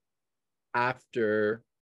after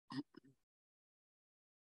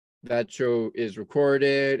that show is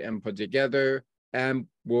recorded and put together, and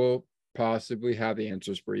we'll possibly have the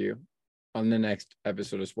answers for you on the next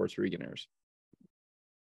episode of Sports for Beginners.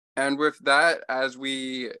 And with that, as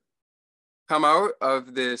we come out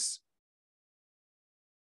of this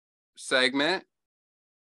segment.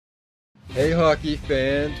 Hey hockey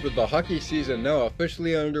fans, with the hockey season now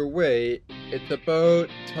officially underway, it's about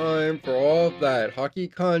time for all of that hockey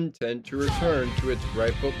content to return to its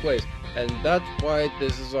rightful place. And that's why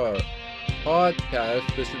this is our podcast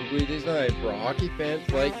specifically designed for hockey fans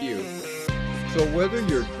like you. So whether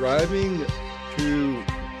you're driving to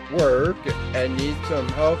work and need some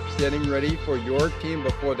help getting ready for your team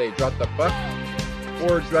before they drop the puck,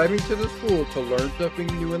 or driving to the school to learn something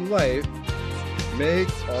new in life, make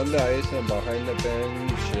On the Ice and Behind the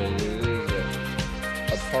Benches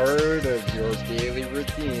a part of your daily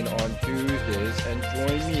routine on Tuesdays, and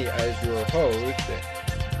join me as your host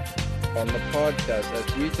on the podcast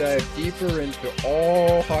as we dive deeper into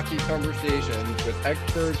all hockey conversations with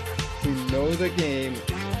experts who know the game,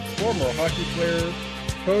 former hockey players,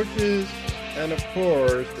 coaches, and of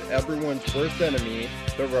course, everyone's worst enemy,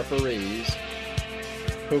 the referees.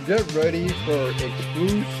 So get ready for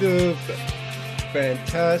exclusive,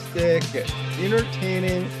 fantastic,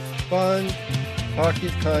 entertaining, fun hockey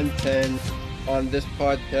content on this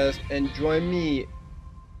podcast, and join me,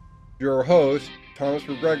 your host, Thomas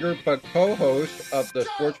McGregor, but co-host of the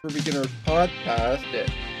Sports for Beginners podcast,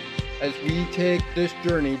 as we take this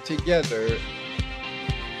journey together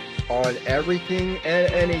on everything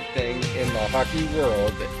and anything in the hockey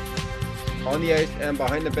world. On the Ice and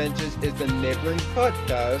Behind the Benches is the neighboring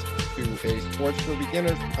podcast to a Sports for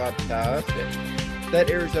Beginners podcast that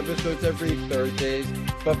airs episodes every Thursdays,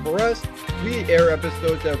 but for us, we air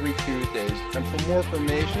episodes every Tuesdays. And for more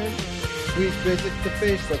information, please visit the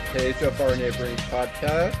Facebook page of our neighboring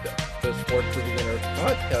podcast, the Sports for Beginners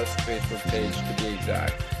podcast Facebook page to be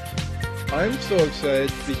exact. I'm so excited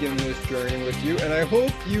to begin this journey with you, and I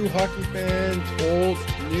hope you hockey fans, old,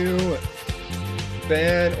 new,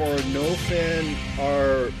 fan or no fan,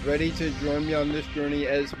 are ready to join me on this journey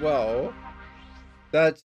as well.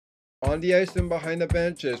 That's On the Ice and Behind the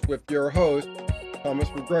Benches with your host, Thomas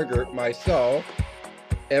McGregor, myself,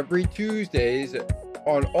 every Tuesdays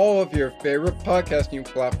on all of your favorite podcasting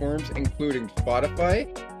platforms, including Spotify.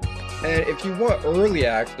 And if you want early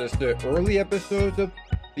access to early episodes of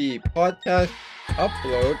the podcast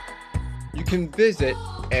upload, you can visit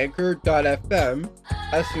anchor.fm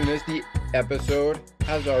as soon as the episode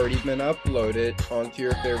has already been uploaded onto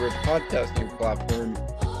your favorite podcasting platform,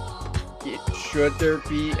 should there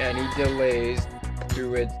be any delays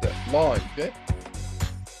to its launch.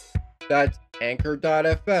 That's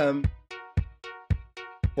anchor.fm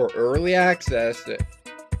for early access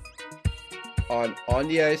on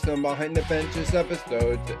the Ice and Behind the Benches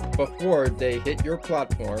episodes before they hit your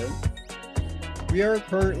platform. We are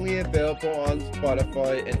currently available on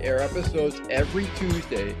Spotify and air episodes every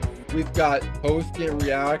Tuesday. We've got post and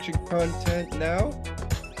reaction content now,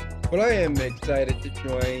 but I am excited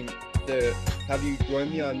to have you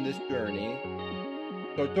join me on this journey,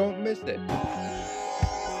 so don't miss it.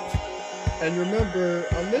 And remember,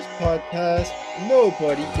 on this podcast,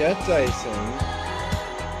 nobody gets icing.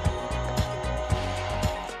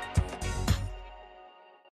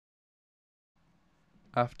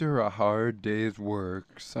 After a hard day's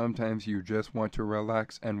work, sometimes you just want to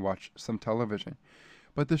relax and watch some television.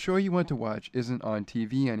 But the show you want to watch isn't on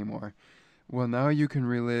TV anymore. Well, now you can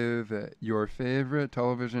relive your favorite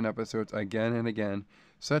television episodes again and again,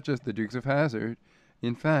 such as The Dukes of Hazzard.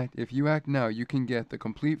 In fact, if you act now, you can get the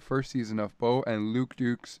complete first season of Bo and Luke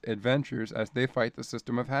Duke's adventures as they fight the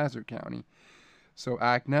system of Hazzard County. So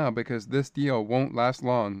act now, because this deal won't last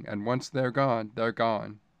long, and once they're gone, they're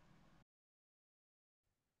gone.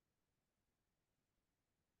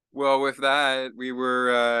 Well, with that, we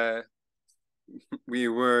were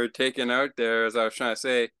taken out there, as I was trying to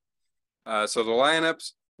say. So the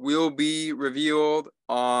lineups will be revealed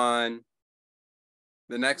on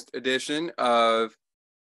the next edition of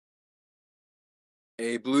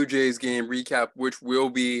a Blue Jays game recap, which will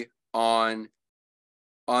be on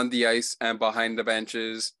the ice and behind the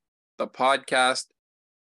benches, the podcast,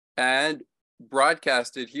 and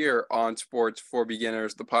broadcasted here on Sports for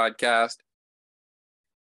Beginners, the podcast.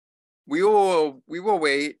 We will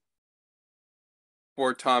wait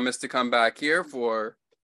for Thomas to come back here for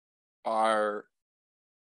our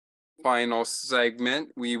final segment.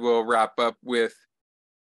 We will wrap up with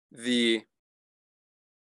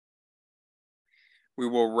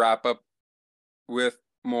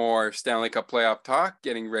more Stanley Cup playoff talk,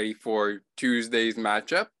 getting ready for Tuesday's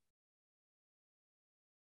matchup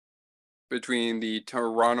between the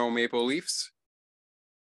Toronto Maple Leafs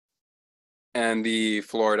and the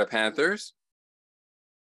Florida Panthers,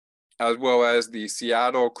 as well as the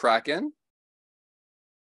Seattle Kraken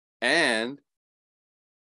and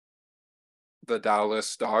the Dallas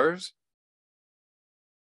Stars.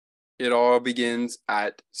 It all begins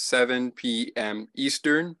at 7 p.m.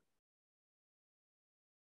 Eastern,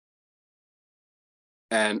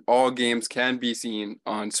 and all games can be seen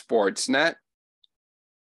on Sportsnet.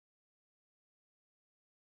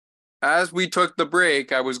 As we took the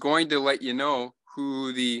break, I was going to let you know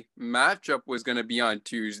who the matchup was going to be on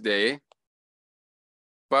Tuesday,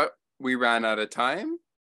 but we ran out of time,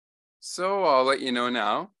 so I'll let you know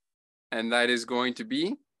now, and that is going to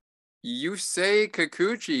be Yusei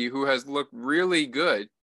Kikuchi, who has looked really good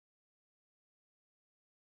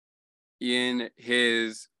in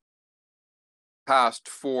his past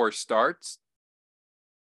 4 starts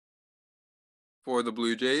for the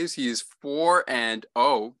Blue Jays. He is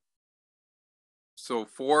 4-0. So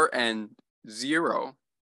 4-0.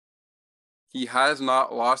 He has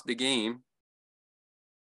not lost a game.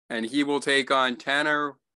 And he will take on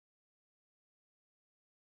Tanner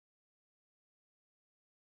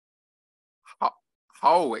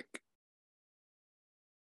Howick.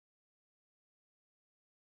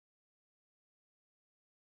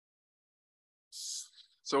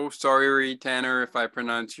 So sorry, Tanner, if I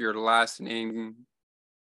pronounce your last name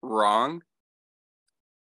wrong.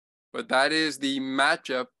 But that is the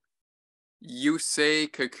matchup: Yusei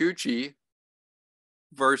Kikuchi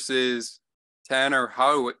versus Tanner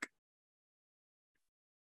Howick.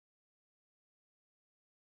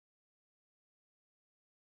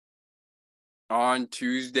 On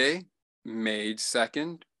Tuesday, May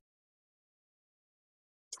 2nd,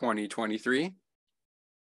 2023.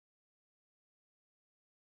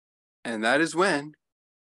 And that is when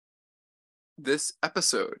this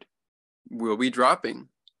episode will be dropping.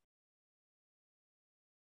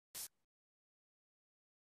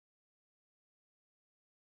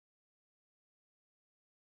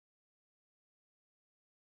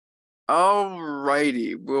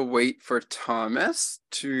 Alrighty, we'll wait for Thomas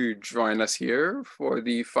to join us here for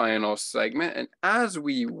the final segment. And as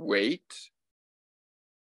we wait,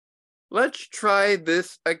 let's try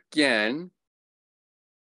this again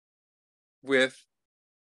with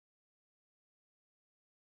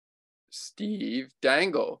Steve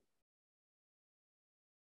Dangle,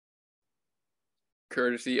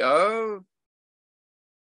 courtesy of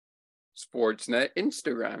Sportsnet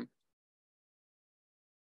Instagram.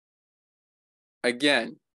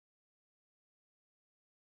 Again,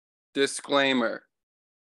 disclaimer: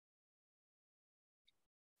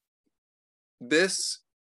 this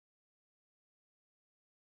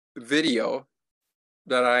video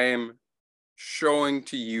that I am showing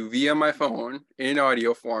to you via my phone in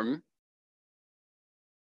audio form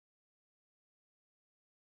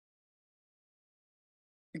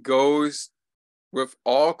goes with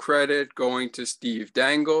all credit going to Steve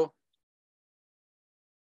Dangle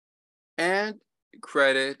and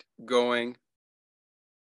credit going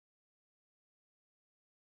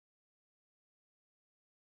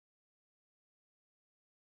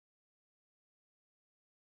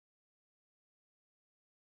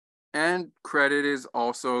and credit is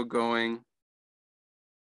also going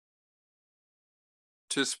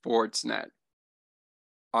to Sportsnet.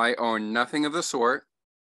 I own nothing of the sort.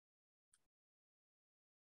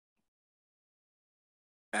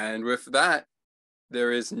 And with that,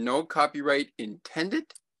 there is no copyright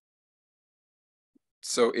intended.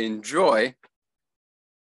 So enjoy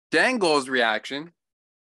Dangle's reaction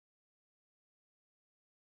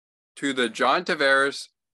to the John Tavares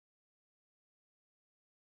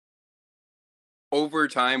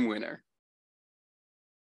overtime winner.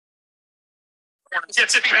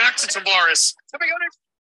 Gets it back to Tavares.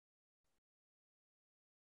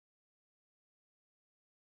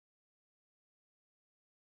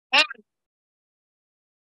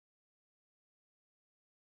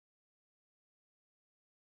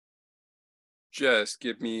 Just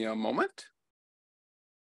give me a moment.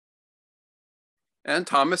 And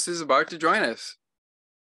Thomas is about to join us.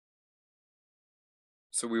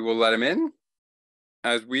 So we will let him in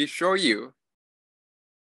as we show you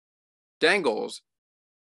Dangle's,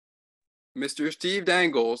 Mr. Steve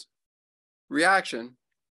Dangle's reaction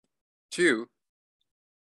to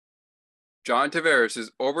John Tavares'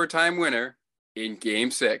 overtime winner in Game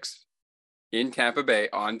 6 in Tampa Bay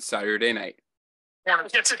on Saturday night.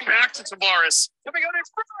 Gets it back to Tavares.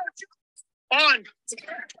 On.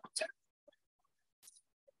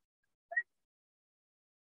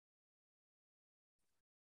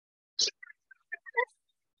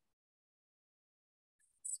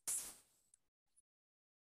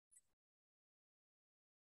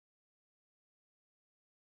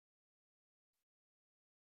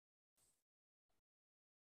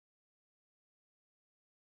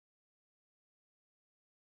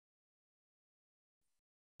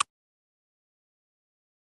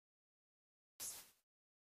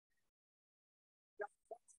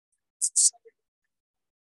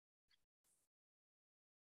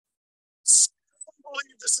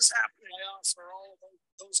 Believe this is happening. Playoffs are all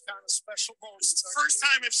those kind of special moments. First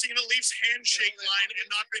time I've seen a Leafs handshake line and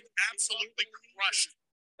not been absolutely crushed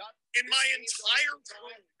in my entire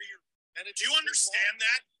career. Do you understand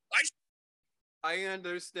that? I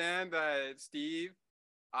understand that, Steve.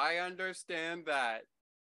 I understand that.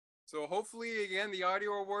 So hopefully, again, the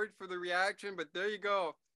audio award for the reaction, but there you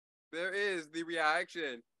go. There is the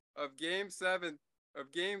reaction of Game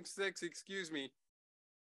 6, excuse me.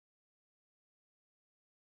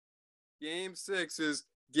 Game 6's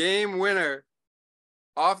game winner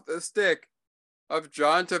off the stick of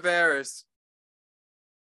John Tavares.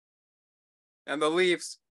 And the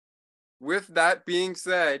Leafs, with that being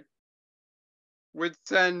said, would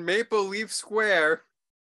send Maple Leaf Square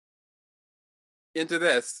into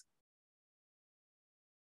this.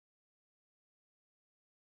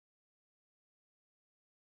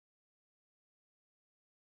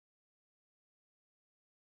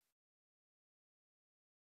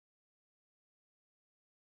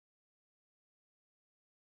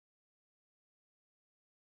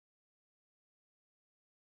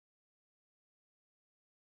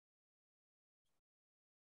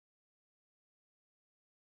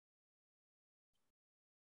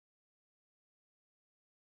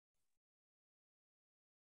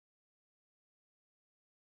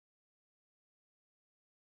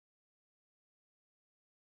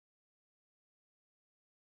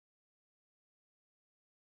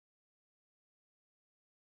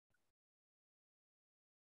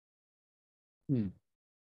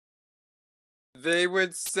 They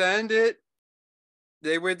would send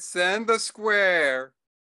the Square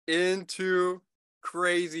into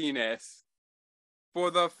craziness for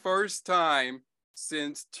the first time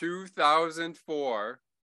since 2004.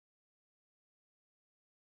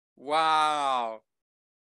 Wow.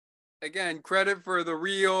 Again, credit for the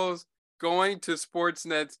reels going to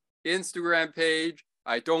Sportsnet's Instagram page.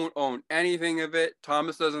 I don't own anything of it.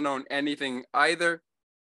 Thomas doesn't own anything either.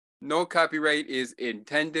 No copyright is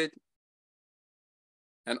intended.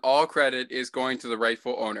 And all credit is going to the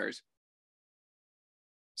rightful owners.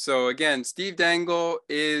 So again, Steve Dangle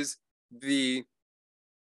is the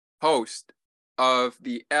host of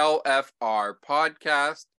the LFR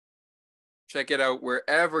podcast. Check it out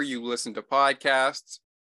wherever you listen to podcasts.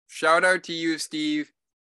 Shout out to you, Steve.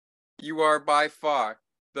 You are by far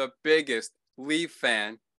the biggest Leaf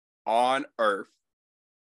fan on earth.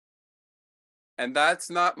 And that's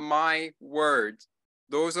not my words.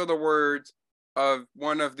 Those are the words of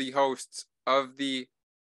one of the hosts of the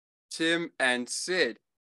Tim and Sid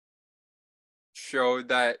show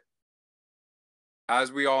that,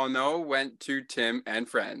 as we all know, went to Tim and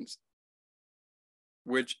Friends,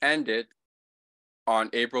 which ended on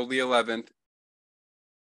April the 11th,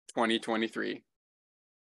 2023,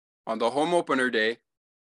 on the home opener day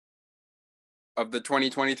of the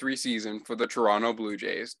 2023 season for the Toronto Blue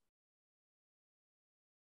Jays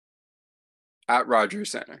at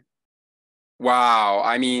Rogers Center. Wow,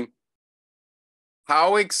 I mean,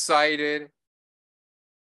 how excited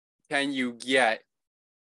can you get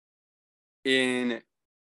in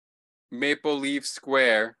Maple Leaf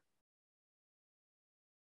Square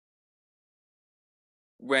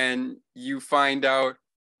when you find out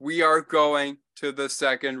we are going to the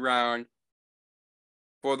second round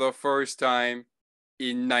for the first time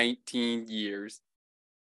in 19 years?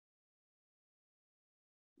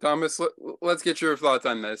 Thomas, let's get your thoughts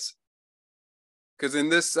on this. Because in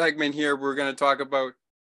this segment here, we're going to talk about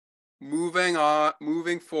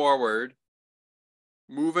moving forward,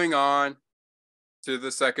 moving on to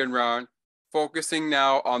the second round, focusing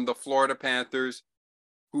now on the Florida Panthers,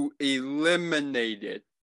 who eliminated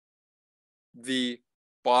the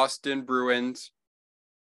Boston Bruins.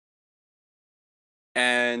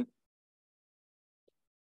 And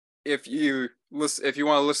if you want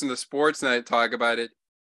to listen to Sportsnet talk about it,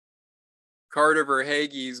 Carter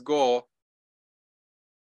Verhaeghe's goal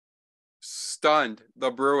stunned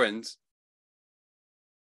the Bruins.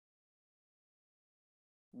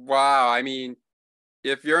 Wow, I mean,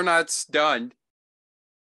 if you're not stunned,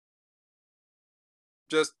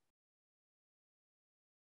 just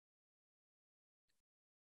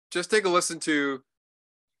take a listen to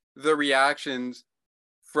the reactions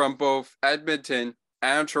from both Edmonton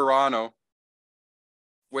and Toronto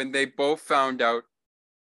when they both found out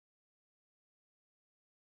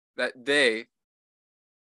that they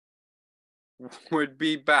would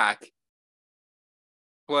be back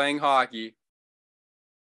playing hockey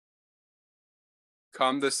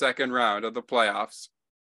come the second round of the playoffs.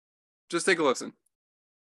 Just take a listen.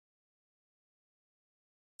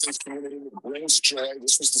 This community brings joy.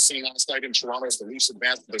 This was the scene last night in Toronto as the Leafs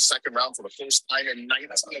advanced to the second round for the first time in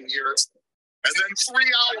 19 years. And then 3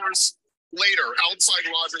 hours later, outside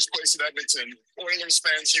Rogers Place in Edmonton, Oilers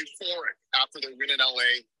fans euphoric after their win in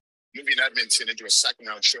LA, moving Edmonton into a second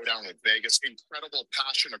round showdown with Vegas. Incredible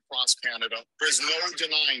passion across Canada. There's no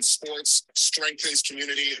denying sports strengthens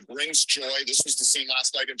community. It brings joy. This was the scene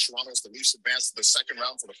last night in Toronto as the Leafs advanced to the second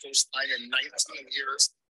round for the first time in 19 years.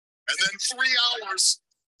 And then 3 hours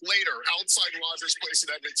later, outside Rogers Place in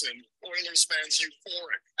Edmonton, Oilers fans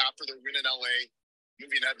euphoric after their win in LA,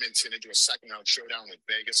 moving Edmonton into a second round showdown with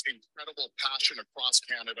Vegas. Incredible passion across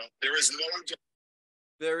Canada.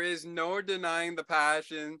 There is no denying the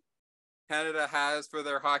passion Canada has for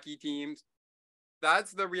their hockey teams.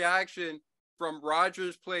 That's the reaction from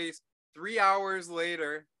Rogers Place 3 hours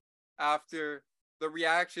later after the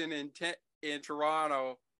reaction in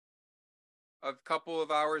Toronto a couple of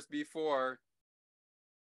hours before.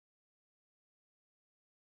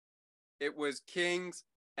 It was Kings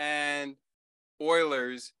and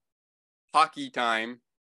Oilers hockey time.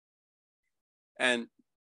 And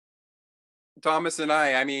Thomas and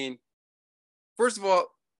I mean, first of all,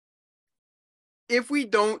 if we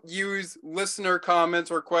don't use listener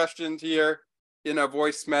comments or questions here in a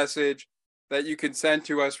voice message that you can send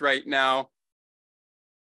to us right now,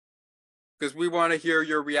 because we want to hear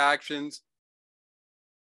your reactions,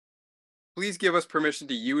 please give us permission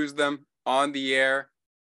to use them on the air.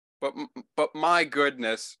 But my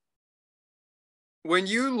goodness, when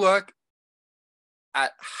you look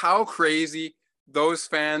at how crazy those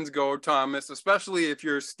fans go, Thomas, especially if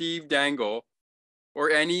you're Steve Dangle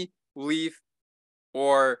or any Leaf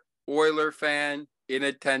or Oiler fan in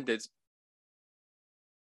attendance,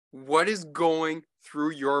 what is going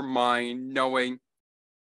through your mind knowing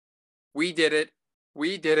we did it,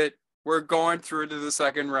 we're going through to the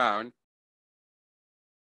second round?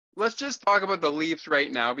 Let's just talk about the Leafs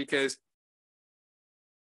right now, because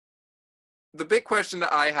the big question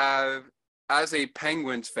that I have as a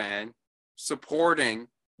Penguins fan supporting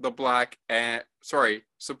the blue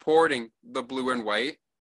and white,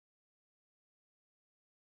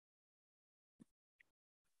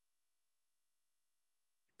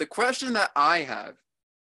 the question that I have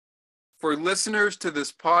for listeners to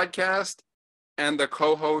this podcast and the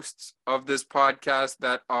co-hosts of this podcast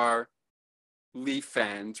that are Leaf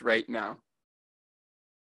fans right now,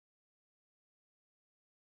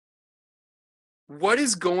 what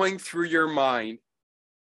is going through your mind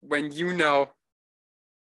when you know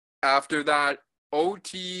after that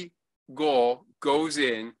OT goal goes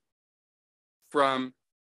in from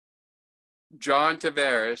John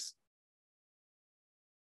Tavares,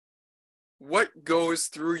 what goes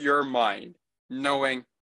through your mind knowing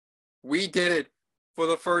we did it for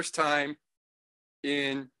the first time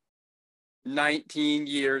in 19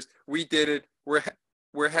 years? We did it.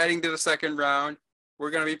 We're heading to the second round. We're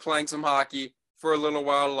going to be playing some hockey for a little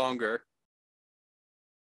while longer.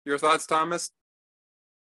 Your thoughts, Thomas?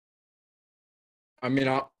 I mean,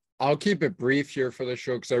 I'll keep it brief here for the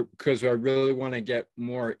show because I really want to get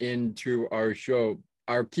more into our show.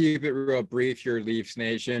 I'll keep it real brief here, Leafs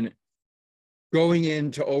Nation. Going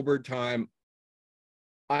into overtime,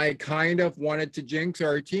 I kind of wanted to jinx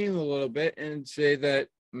our team a little bit and say that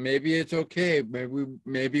maybe it's okay.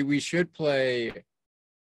 Maybe we should play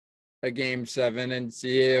a game 7 and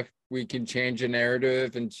see if we can change the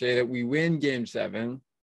narrative and say that we win game 7.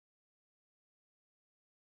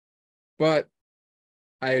 But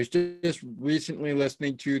I was just recently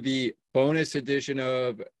listening to the bonus edition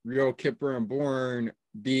of Real Kipper and Born,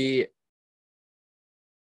 the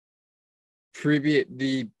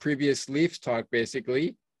previous Leafs talk,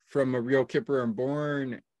 basically, from a Real Kipper and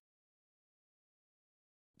Born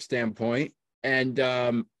standpoint. And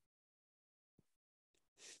I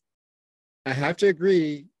have to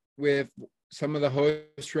agree with some of the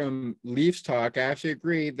hosts from Leafs talk. I have to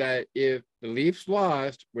agree that if the Leafs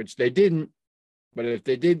lost, which they didn't, but if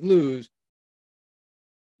they did lose,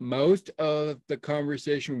 most of the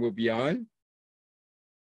conversation will be on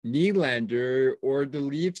Nylander or the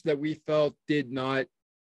Leafs that we felt did not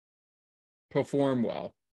perform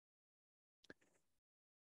well.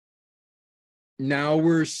 Now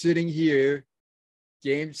we're sitting here,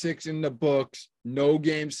 game 6 in the books, no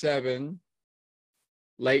game 7.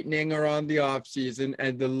 Lightning are on the off season,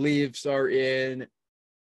 and the Leafs are in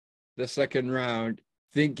the second round,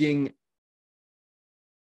 thinking,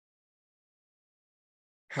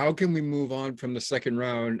 how can we move on from the second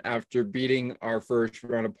round after beating our first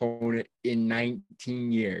round opponent in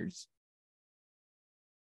 19 years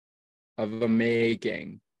of the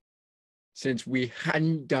making, since we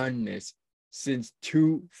hadn't done this since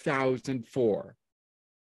 2004?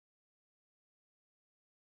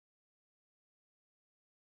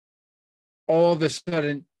 All of a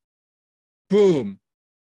sudden, boom,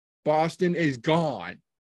 Boston is gone.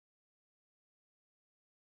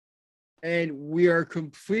 And we are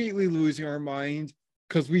completely losing our minds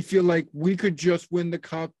because we feel like we could just win the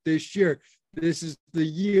cup this year. This is the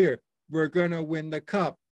year we're going to win the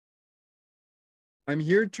cup. I'm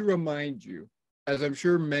here to remind you, as I'm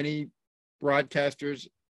sure many broadcasters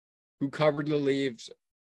who covered the Leafs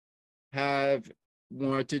have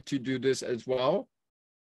wanted to do this as well.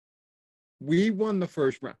 We won the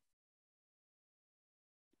first round.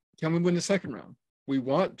 Can we win the second round? We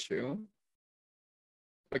want to.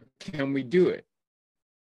 But can we do it?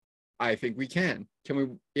 I think we can. Can we,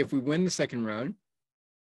 if we win the second round,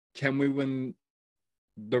 can we win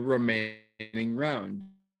the remaining round?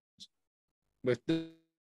 With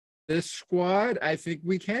this squad, I think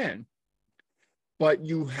we can. But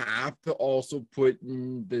you have to also put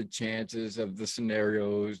in the chances of the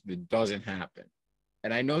scenarios that doesn't happen.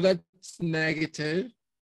 And I know that's negative,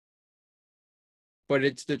 but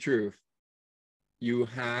it's the truth. You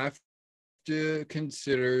have to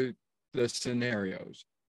consider the scenarios.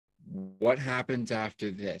 What happens after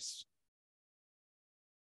this?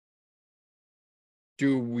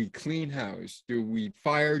 Do we clean house? Do we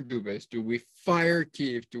fire Dubas? Do we fire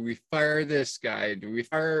Keefe? Do we fire this guy? Do we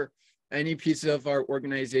fire any piece of our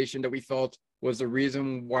organization that we felt was the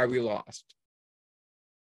reason why we lost?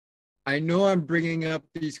 I know I'm bringing up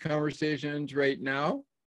these conversations right now,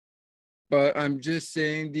 but I'm just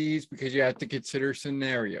saying these because you have to consider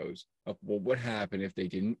scenarios of what would happen if they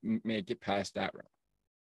didn't make it past that round.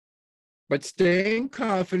 But staying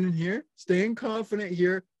confident here.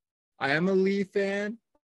 I am a Leaf fan.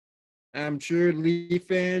 I'm sure Leaf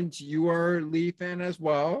fans, you are a Leaf fan as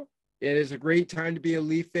well. It is a great time to be a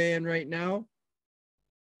Leaf fan right now,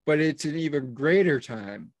 but it's an even greater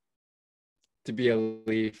time to be a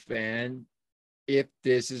Leaf fan if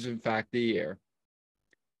this is in fact the year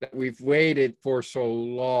that we've waited for so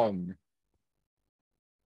long.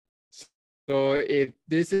 So if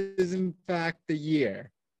this is in fact the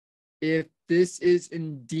year, if this is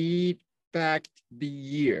indeed fact the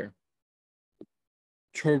year,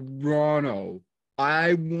 Toronto,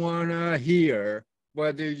 I want to hear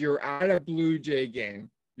whether you're at a Blue Jay game,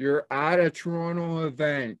 you're at a Toronto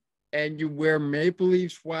event, and you wear Maple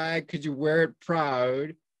Leafs flag because you wear it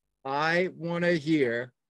proud. I want to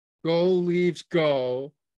hear, go Leafs,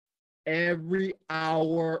 go, every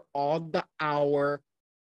hour on the hour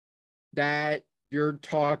that you're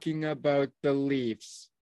talking about the Leafs.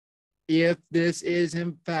 if this is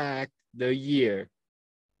in fact the year.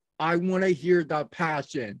 I want to hear the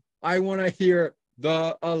passion. I want to hear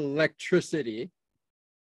the electricity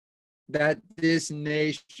that this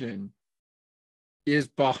nation is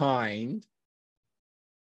behind.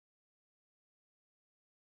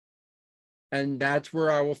 And that's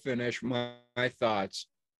where I will finish my thoughts.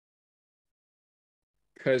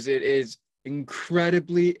 Because it is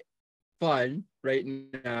incredibly fun right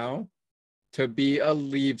now to be a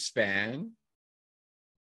Leafs fan.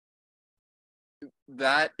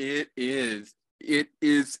 That it is. It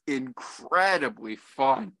is incredibly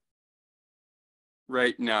fun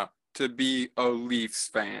right now to be a Leafs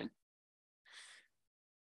fan.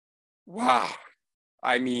 Wow.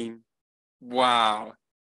 I mean, wow.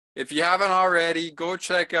 If you haven't already, go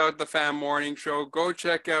check out the Fan Morning Show. Go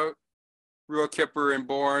check out Real Kipper and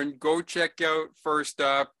Born. Go check out First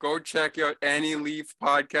Up. Go check out any Leaf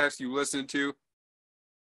podcast you listen to.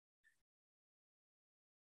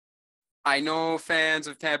 I know fans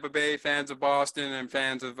of Tampa Bay, fans of Boston, and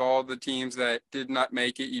fans of all the teams that did not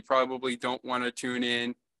make it, you probably don't want to tune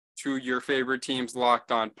in to your favorite team's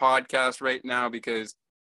Locked On podcast right now because,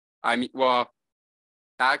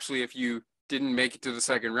 actually, if you didn't make it to the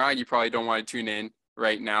second round, you probably don't want to tune in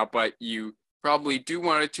right now, but you probably do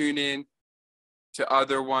want to tune in to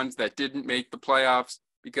other ones that didn't make the playoffs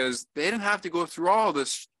because they didn't have to go through all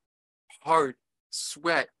this hard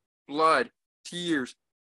sweat, blood, tears.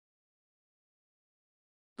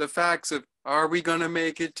 The facts of, are we going to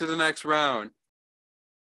make it to the next round?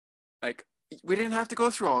 Like, we didn't have to go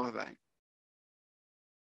through all of that.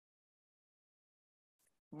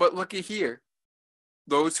 But looky here.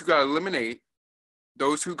 Those who got eliminated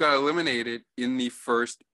in the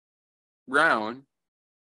first round,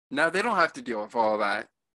 now they don't have to deal with all that.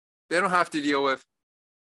 They don't have to deal with,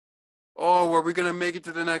 oh, are we going to make it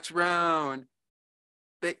to the next round?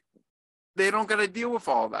 They don't got to deal with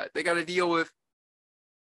all that. They got to deal with,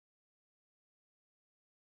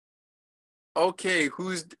 okay,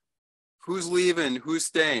 who's leaving, who's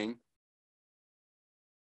staying?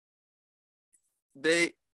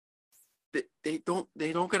 They don't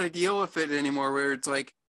gotta deal with it anymore where it's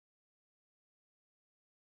like,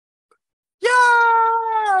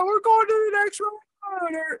 yeah, we're going to the next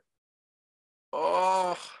round.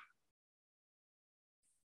 Oh,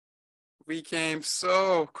 we came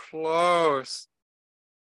so close.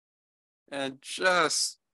 And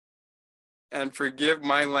forgive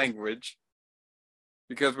my language,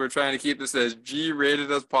 because we're trying to keep this as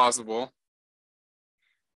G-rated as possible.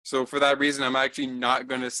 So for that reason, I'm actually not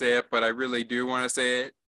going to say it, but I really do want to say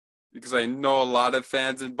it because I know a lot of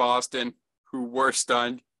fans in Boston who were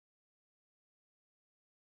stunned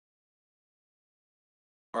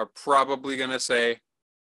are probably going to say,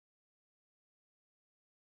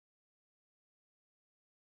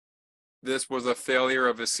 this was a failure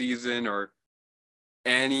of a season or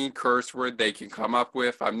any curse word they can come up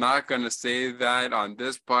with. I'm not going to say that on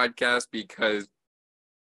this podcast because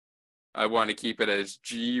I want to keep it as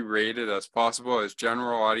G-rated as possible, as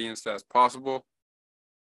general audience as possible.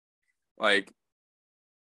 Like,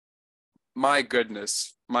 my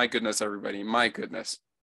goodness, everybody, my goodness.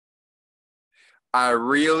 I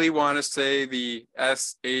really want to say the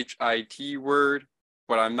SHIT word,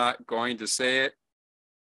 but I'm not going to say it.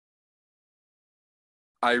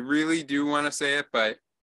 I really do want to say it, but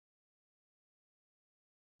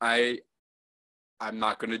I'm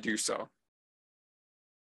not going to do so.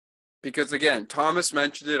 Because again, Thomas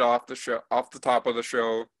mentioned it off the top of the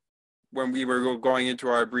show when we were going into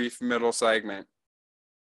our brief middle segment,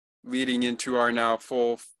 leading into our now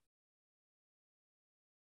full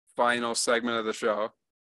final segment of the show.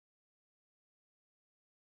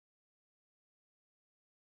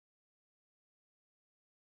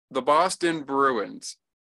 The Boston Bruins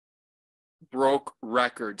broke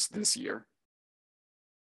records this year.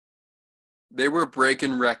 They were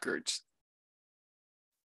breaking records.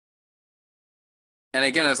 And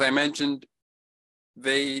again, as I mentioned,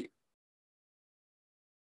 they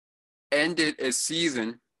ended a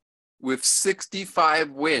season with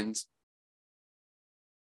 65 wins,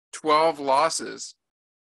 12 losses,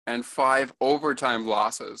 and 5 overtime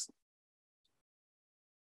losses.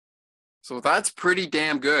 So that's pretty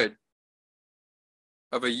damn good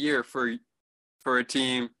of a year for a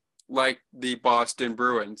team like the Boston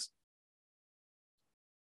Bruins,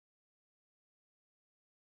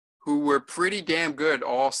 who were pretty damn good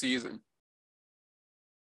all season.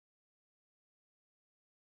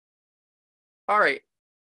 All right,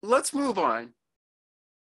 let's move on.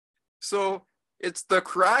 So it's the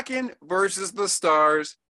Kraken versus the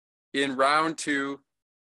Stars in round 2.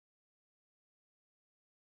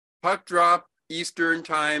 Puck drop Eastern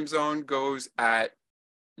time zone goes at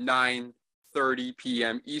 9:30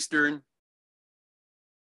 p.m. Eastern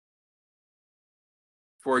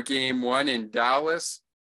for game 1 in Dallas.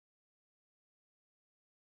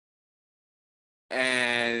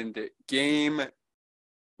 And game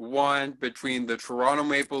 1 between the Toronto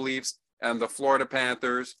Maple Leafs and the Florida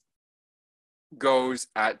Panthers goes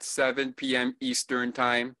at 7 p.m. Eastern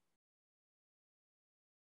time.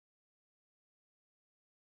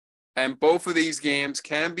 And both of these games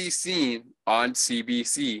can be seen on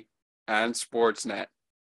CBC and Sportsnet.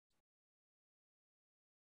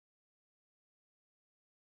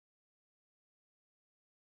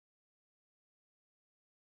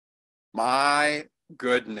 My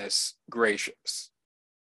goodness gracious.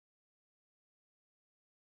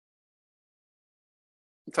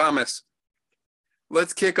 Thomas,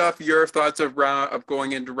 let's kick off your thoughts of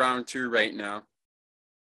going into round 2 right now.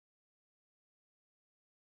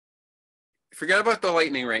 Forget about the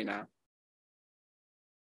Lightning right now.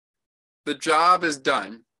 The job is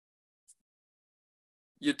done.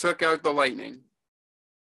 You took out the Lightning.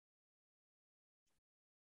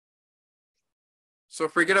 So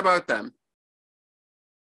forget about them.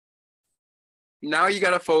 Now you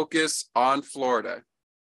got to focus on Florida.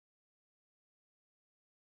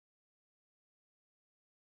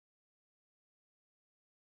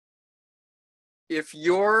 If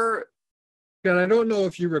you're... And I don't know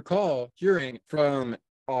if you recall hearing from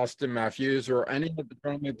Austin Matthews or any of the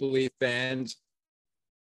Toronto Maple Leaf fans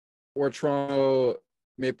or Toronto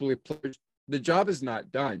Maple Leaf players, the job is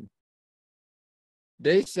not done.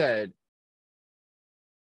 They said,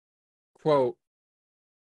 quote,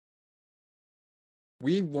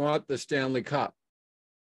 "We want the Stanley Cup.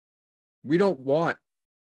 We don't want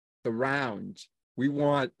the rounds. We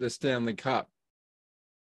want the Stanley Cup."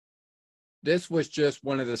 This was just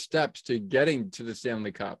one of the steps to getting to the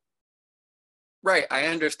Stanley Cup. Right, I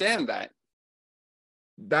understand that.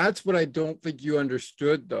 That's what I don't think you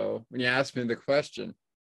understood, though, when you asked me the question.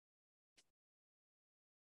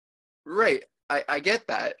 Right, I get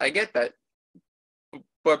that. I get that.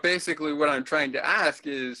 But basically what I'm trying to ask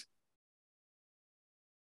is,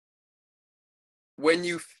 when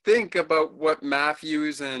you think about what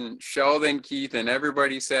Matthews and Sheldon Keefe and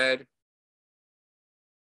everybody said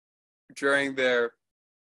during their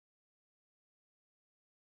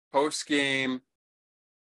post-game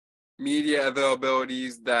media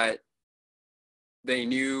availabilities that they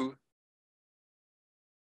knew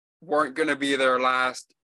weren't going to be their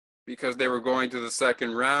last because they were going to the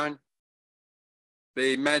second round,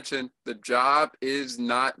 they mentioned the job is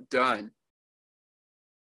not done.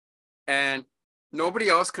 And nobody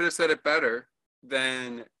else could have said it better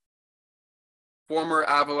than former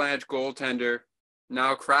Avalanche goaltender,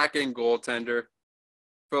 now Kraken goaltender,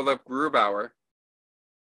 Philip Grubauer.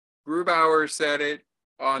 Grubauer said it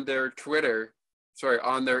on their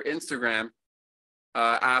on their Instagram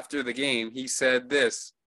after the game. He said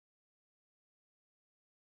this,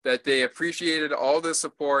 that they appreciated all the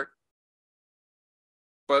support,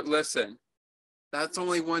 but listen, that's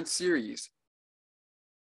only one series.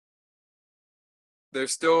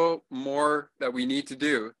 There's still more that we need to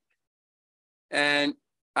do. And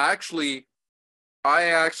I actually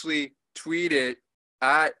tweeted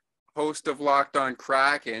at host of Locked On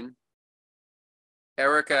Kraken,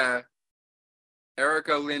 Erica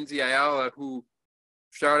Lindsay Ayala, who,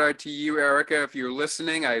 shout out to you, Erica, if you're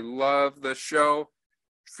listening. I love the show.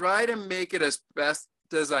 Try to make it as best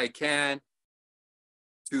as I can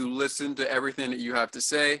to listen to everything that you have to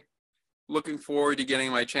say. Looking forward to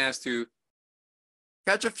getting my chance to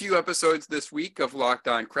catch a few episodes this week of Locked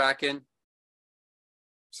On Kraken.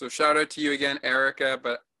 So shout out to you again, Erica.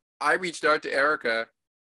 But I reached out to Erica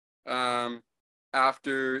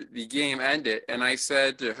after the game ended, and I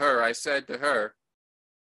said to her,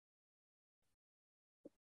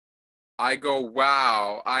 I go,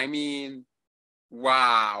 wow. I mean,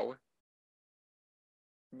 wow.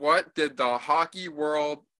 What did the hockey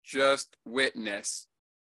world just witness?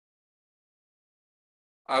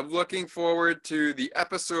 I'm looking forward to the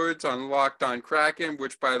episodes on Locked On Kraken,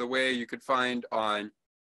 which, by the way, you could find on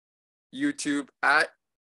YouTube at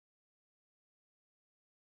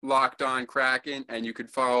Locked On Kraken, and you could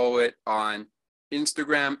follow it on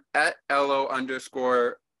Instagram at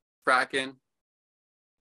LO_Kraken,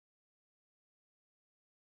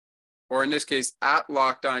 or in this case, at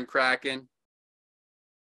Locked On Kraken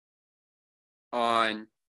on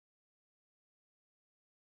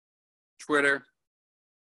Twitter.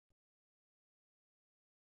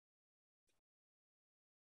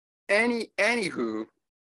 Anywho,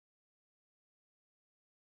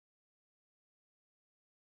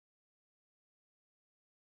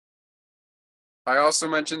 I also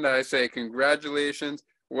mentioned that I say congratulations,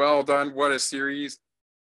 well done, what a series.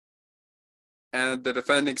 And the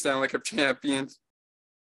defending Stanley Cup champion,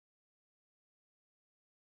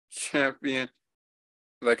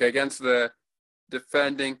 like against the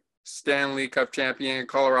defending Stanley Cup champion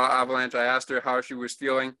Colorado Avalanche. I asked her how she was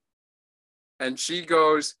feeling, and she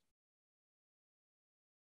goes,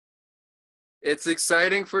 "It's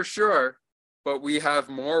exciting for sure, but we have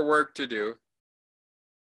more work to do."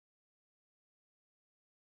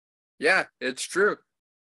 Yeah, it's true.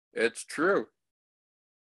 It's true.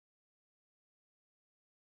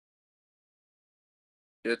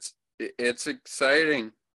 It's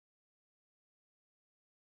exciting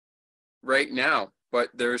right now, but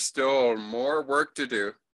there's still more work to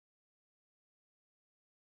do.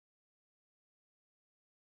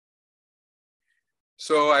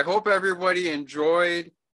 So I hope everybody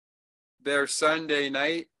enjoyed their Sunday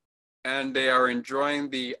night and they are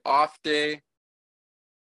enjoying the off day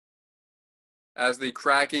as the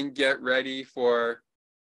Kraken get ready for,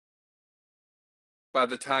 by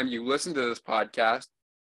the time you listen to this podcast,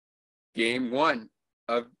 game 1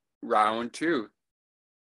 of round 2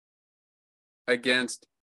 against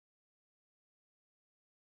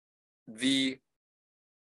the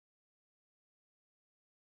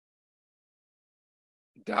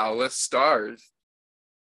Dallas Stars.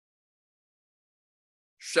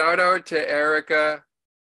 Shout out to Erica.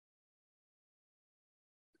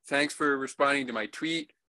 Thanks for responding to my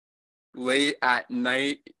tweet late at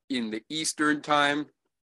night in the Eastern time.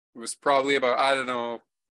 It was probably about, I don't know,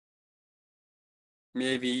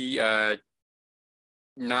 maybe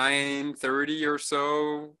 9:30 or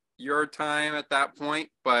so your time at that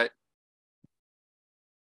point. But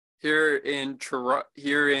here in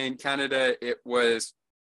Canada, it was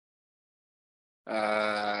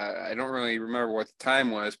I don't really remember what the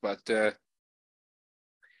time was, but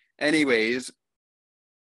anyways,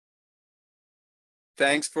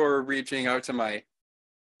 thanks for reaching out to my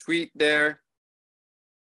tweet there.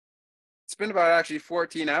 It's been about actually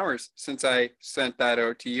 14 hours since I sent that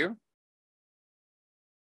out to you.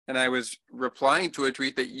 And I was replying to a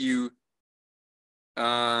tweet that you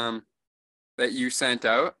sent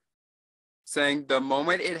out saying, the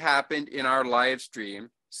moment it happened in our live stream,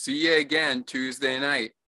 see you again Tuesday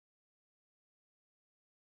night.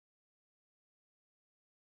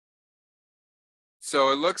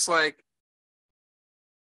 So it looks like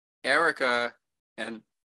Erica, and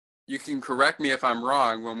you can correct me if I'm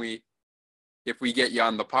wrong if we get you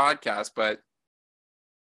on the podcast, but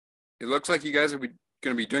it looks like you guys are going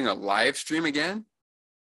to be doing a live stream again.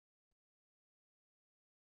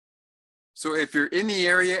 So if you're in the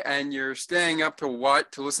area and you're staying up to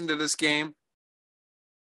listen to this game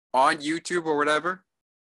on YouTube or whatever,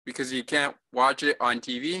 because you can't watch it on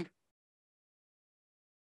TV,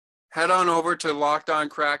 head on over to Locked On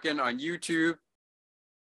Kraken on YouTube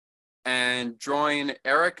and join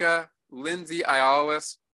Erica Lindsay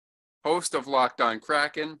Ayalis, host of Locked On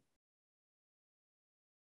Kraken,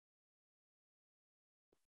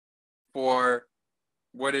 for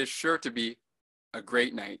what is sure to be a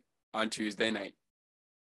great night on Tuesday night.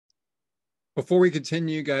 Before we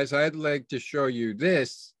continue, guys, I'd like to show you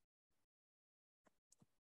this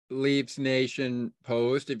Leafs Nation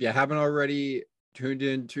post. If you haven't already tuned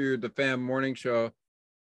into the Fan Morning Show,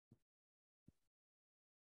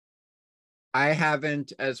 I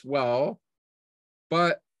haven't as well,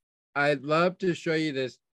 but I'd love to show you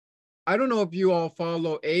this. I don't know if you all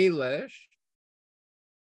follow Ailish,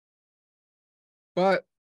 but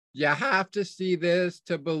you have to see this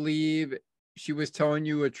to believe she was telling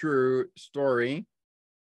you a true story.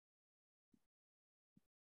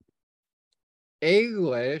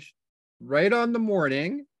 Ailish, right on the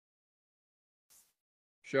morning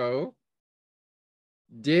show,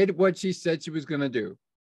 did what she said she was going to do.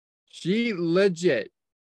 She legitimately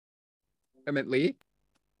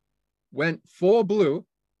went full blue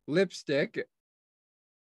lipstick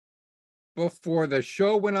before the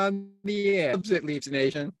show went on the air. Loves it, Leafs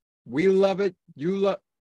Nation. We love it.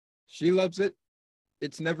 She loves it.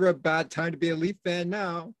 It's never a bad time to be a Leaf fan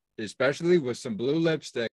now, especially with some blue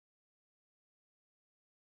lipstick.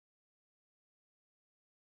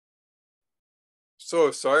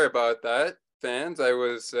 So sorry about that, fans. I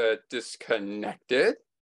was disconnected.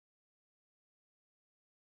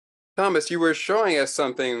 Thomas, you were showing us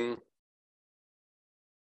something.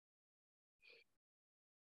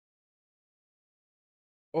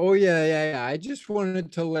 Oh, yeah. I just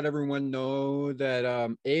wanted to let everyone know that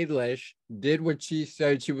Ailish did what she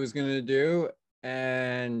said she was going to do.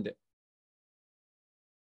 And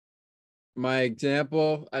my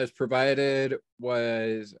example as provided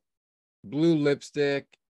was blue lipstick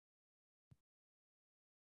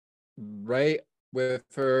right with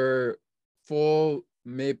her full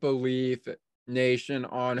Maple Leaf Nation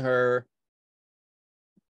on her.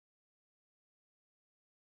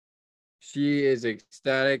 She is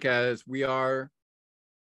ecstatic as we are.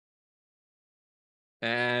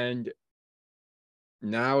 And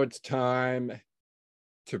now it's time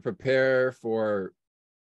to prepare for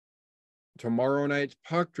tomorrow night's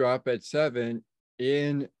puck drop at 7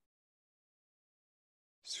 in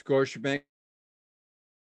Scotiabank.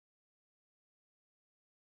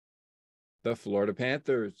 The Florida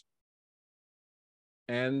Panthers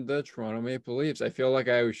and the Toronto Maple Leafs. I feel like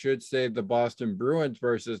I should say the Boston Bruins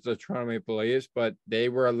versus the Toronto Maple Leafs, but they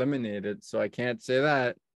were eliminated, so I can't say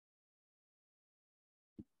that.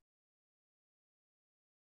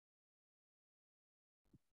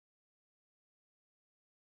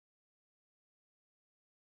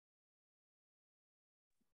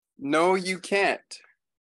 No, you can't.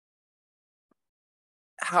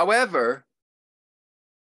 However,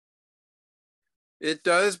 it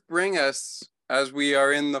does bring us, as we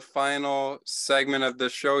are in the final segment of the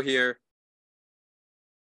show here,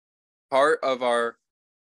 part of our,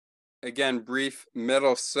 again, brief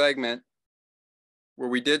middle segment, where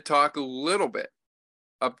we did talk a little bit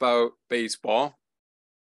about baseball.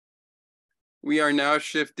 We are now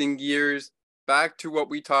shifting gears back to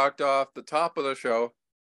what we talked off the top of the show,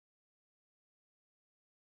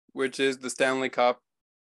 which is the Stanley Cup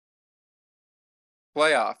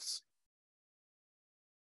playoffs.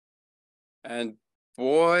 And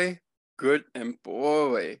boy,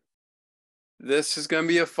 this is going to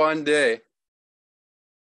be a fun day.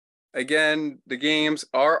 Again, the games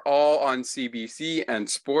are all on CBC and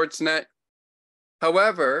Sportsnet.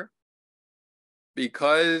 However,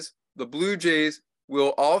 because the Blue Jays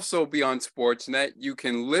will also be on Sportsnet, you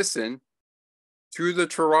can listen to the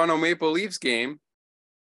Toronto Maple Leafs game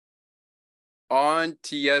on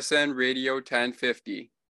TSN Radio 1050.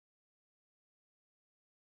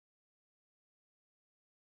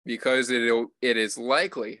 Because it is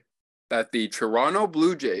likely that the Toronto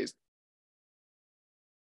Blue Jays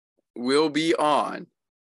will be on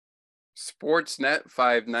Sportsnet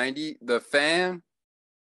 590, The Fan.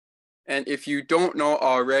 And if you don't know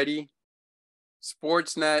already,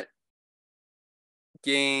 Sportsnet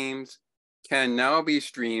games can now be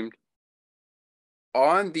streamed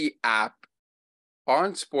on the app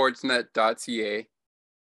on sportsnet.ca.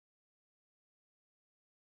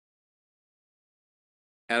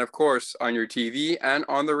 And of course, on your TV and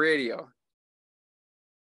on the radio.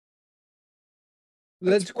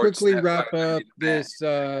 Let's quickly wrap up this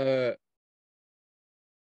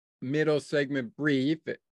middle segment brief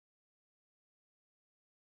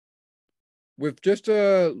with just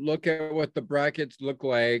a look at what the brackets look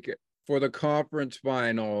like for the conference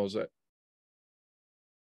finals,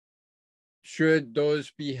 should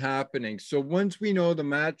those be happening. So once we know the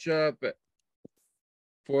matchup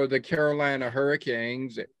for the Carolina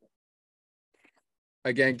Hurricanes,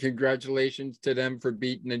 again, congratulations to them for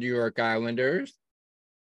beating the New York Islanders.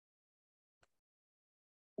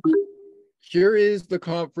 Here is the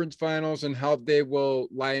conference finals and how they will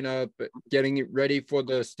line up, getting it ready for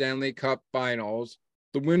the Stanley Cup finals.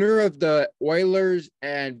 The winner of the Oilers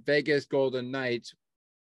and Vegas Golden Knights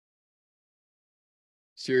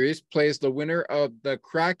series plays the winner of the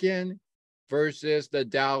Kraken versus the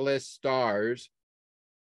Dallas Stars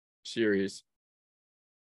series.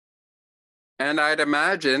 And I'd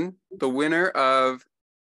imagine the winner of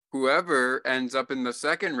whoever ends up in the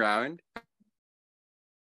second round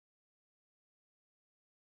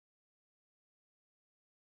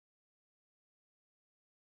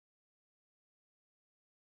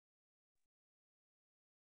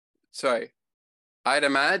I'd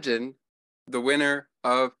imagine the winner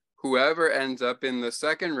of whoever ends up in the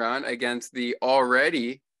second round against the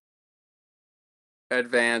already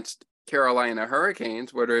advanced Carolina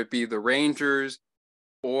Hurricanes, whether it be the Rangers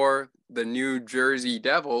or the New Jersey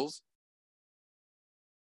Devils,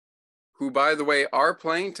 who, by the way, are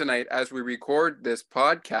playing tonight as we record this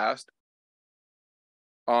podcast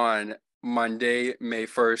on Monday, May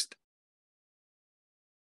 1st,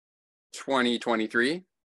 2023.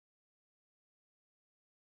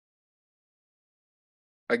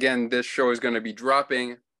 Again, this show is going to be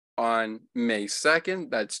dropping on May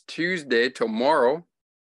 2nd. That's Tuesday, tomorrow.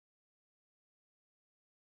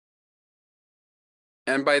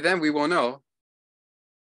 And by then, we will know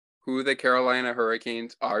who the Carolina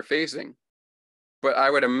Hurricanes are facing. But I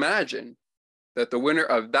would imagine that the winner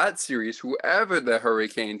of that series, whoever the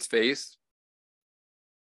Hurricanes face,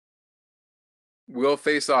 will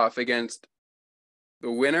face off against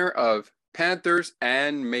the winner of Panthers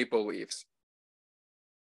and Maple Leafs.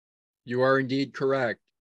 You are indeed correct.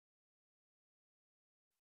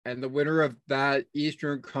 And the winner of that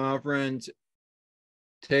Eastern Conference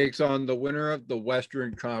takes on the winner of the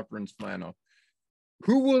Western Conference final.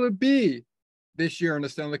 Who will it be this year in the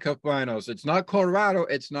Stanley Cup Finals? It's not Colorado.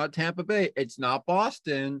 It's not Tampa Bay. It's not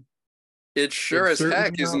Boston. It sure It's as heck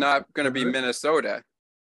certainly is not not going to be Pittsburgh. Minnesota.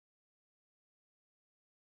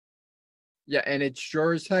 Yeah, and it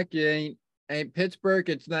sure as heck ain't Pittsburgh.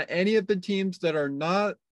 It's not any of the teams that are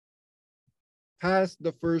not past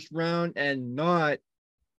the first round and not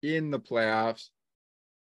in the playoffs.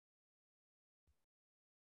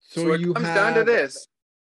 So it you comes down to have this.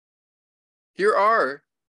 Here are,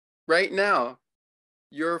 right now,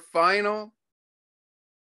 your final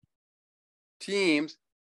teams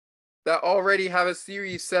that already have a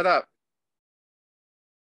series set up.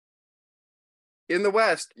 In the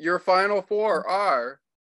West, your final four are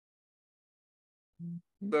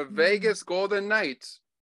the Vegas Golden Knights,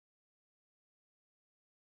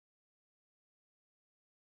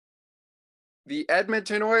 the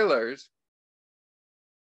Edmonton Oilers,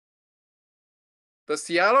 the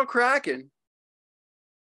Seattle Kraken,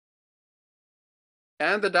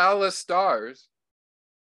 and the Dallas Stars.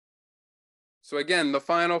 So again, the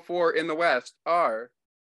final four in the West are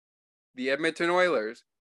the Edmonton Oilers,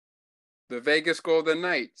 the Vegas Golden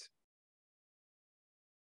Knights,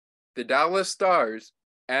 the Dallas Stars,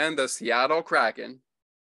 and the Seattle Kraken.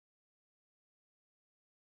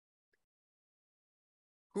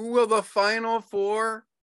 Who will the final four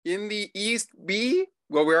in the East be?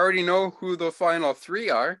 Well, we already know who the final three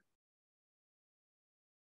are.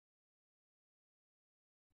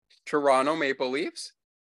 Toronto Maple Leafs,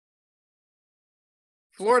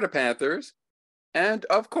 Florida Panthers, and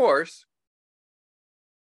of course,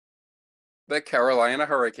 the Carolina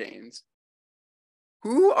Hurricanes.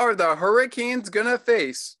 Who are the Hurricanes gonna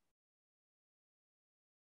face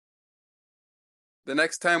the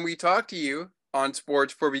next time we talk to you on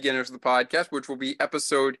Sports for Beginners, the podcast, which will be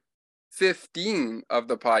episode 15 of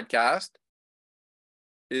the podcast,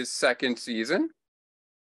 is second season.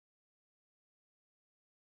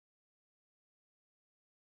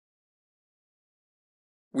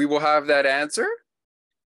 We will have that answer.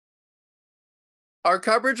 Our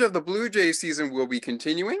coverage of the Blue Jays season will be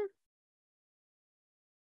continuing.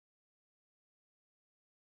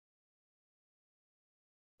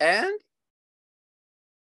 And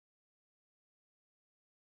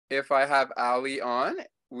if I have Ali on,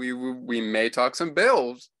 we may talk some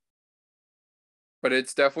Bills. But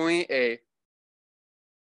it's definitely a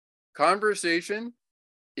conversation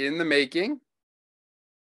in the making.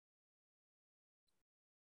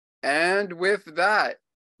 And with that,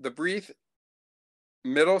 the brief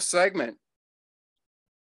middle segment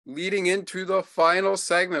leading into the final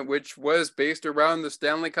segment, which was based around the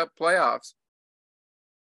Stanley Cup playoffs,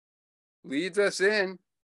 leads us in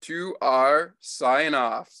to our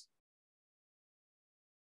sign-offs.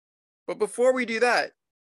 But before we do that,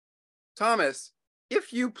 Thomas,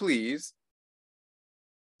 if you please,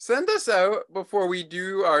 send us out before we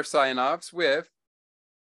do our sign-offs with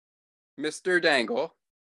Mr. Dangle.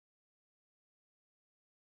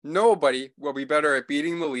 Nobody will be better at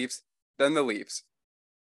beating the Leafs than the Leafs.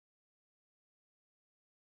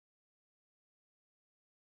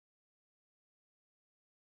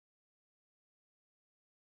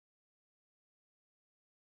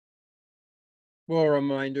 well, a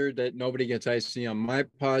reminder that nobody gets icy on my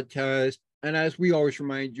podcast. And as we always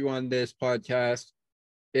remind you on this podcast,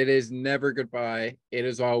 it is never goodbye. It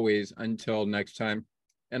is always until next time.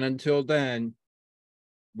 And until then,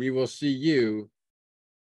 we will see you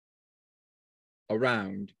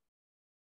around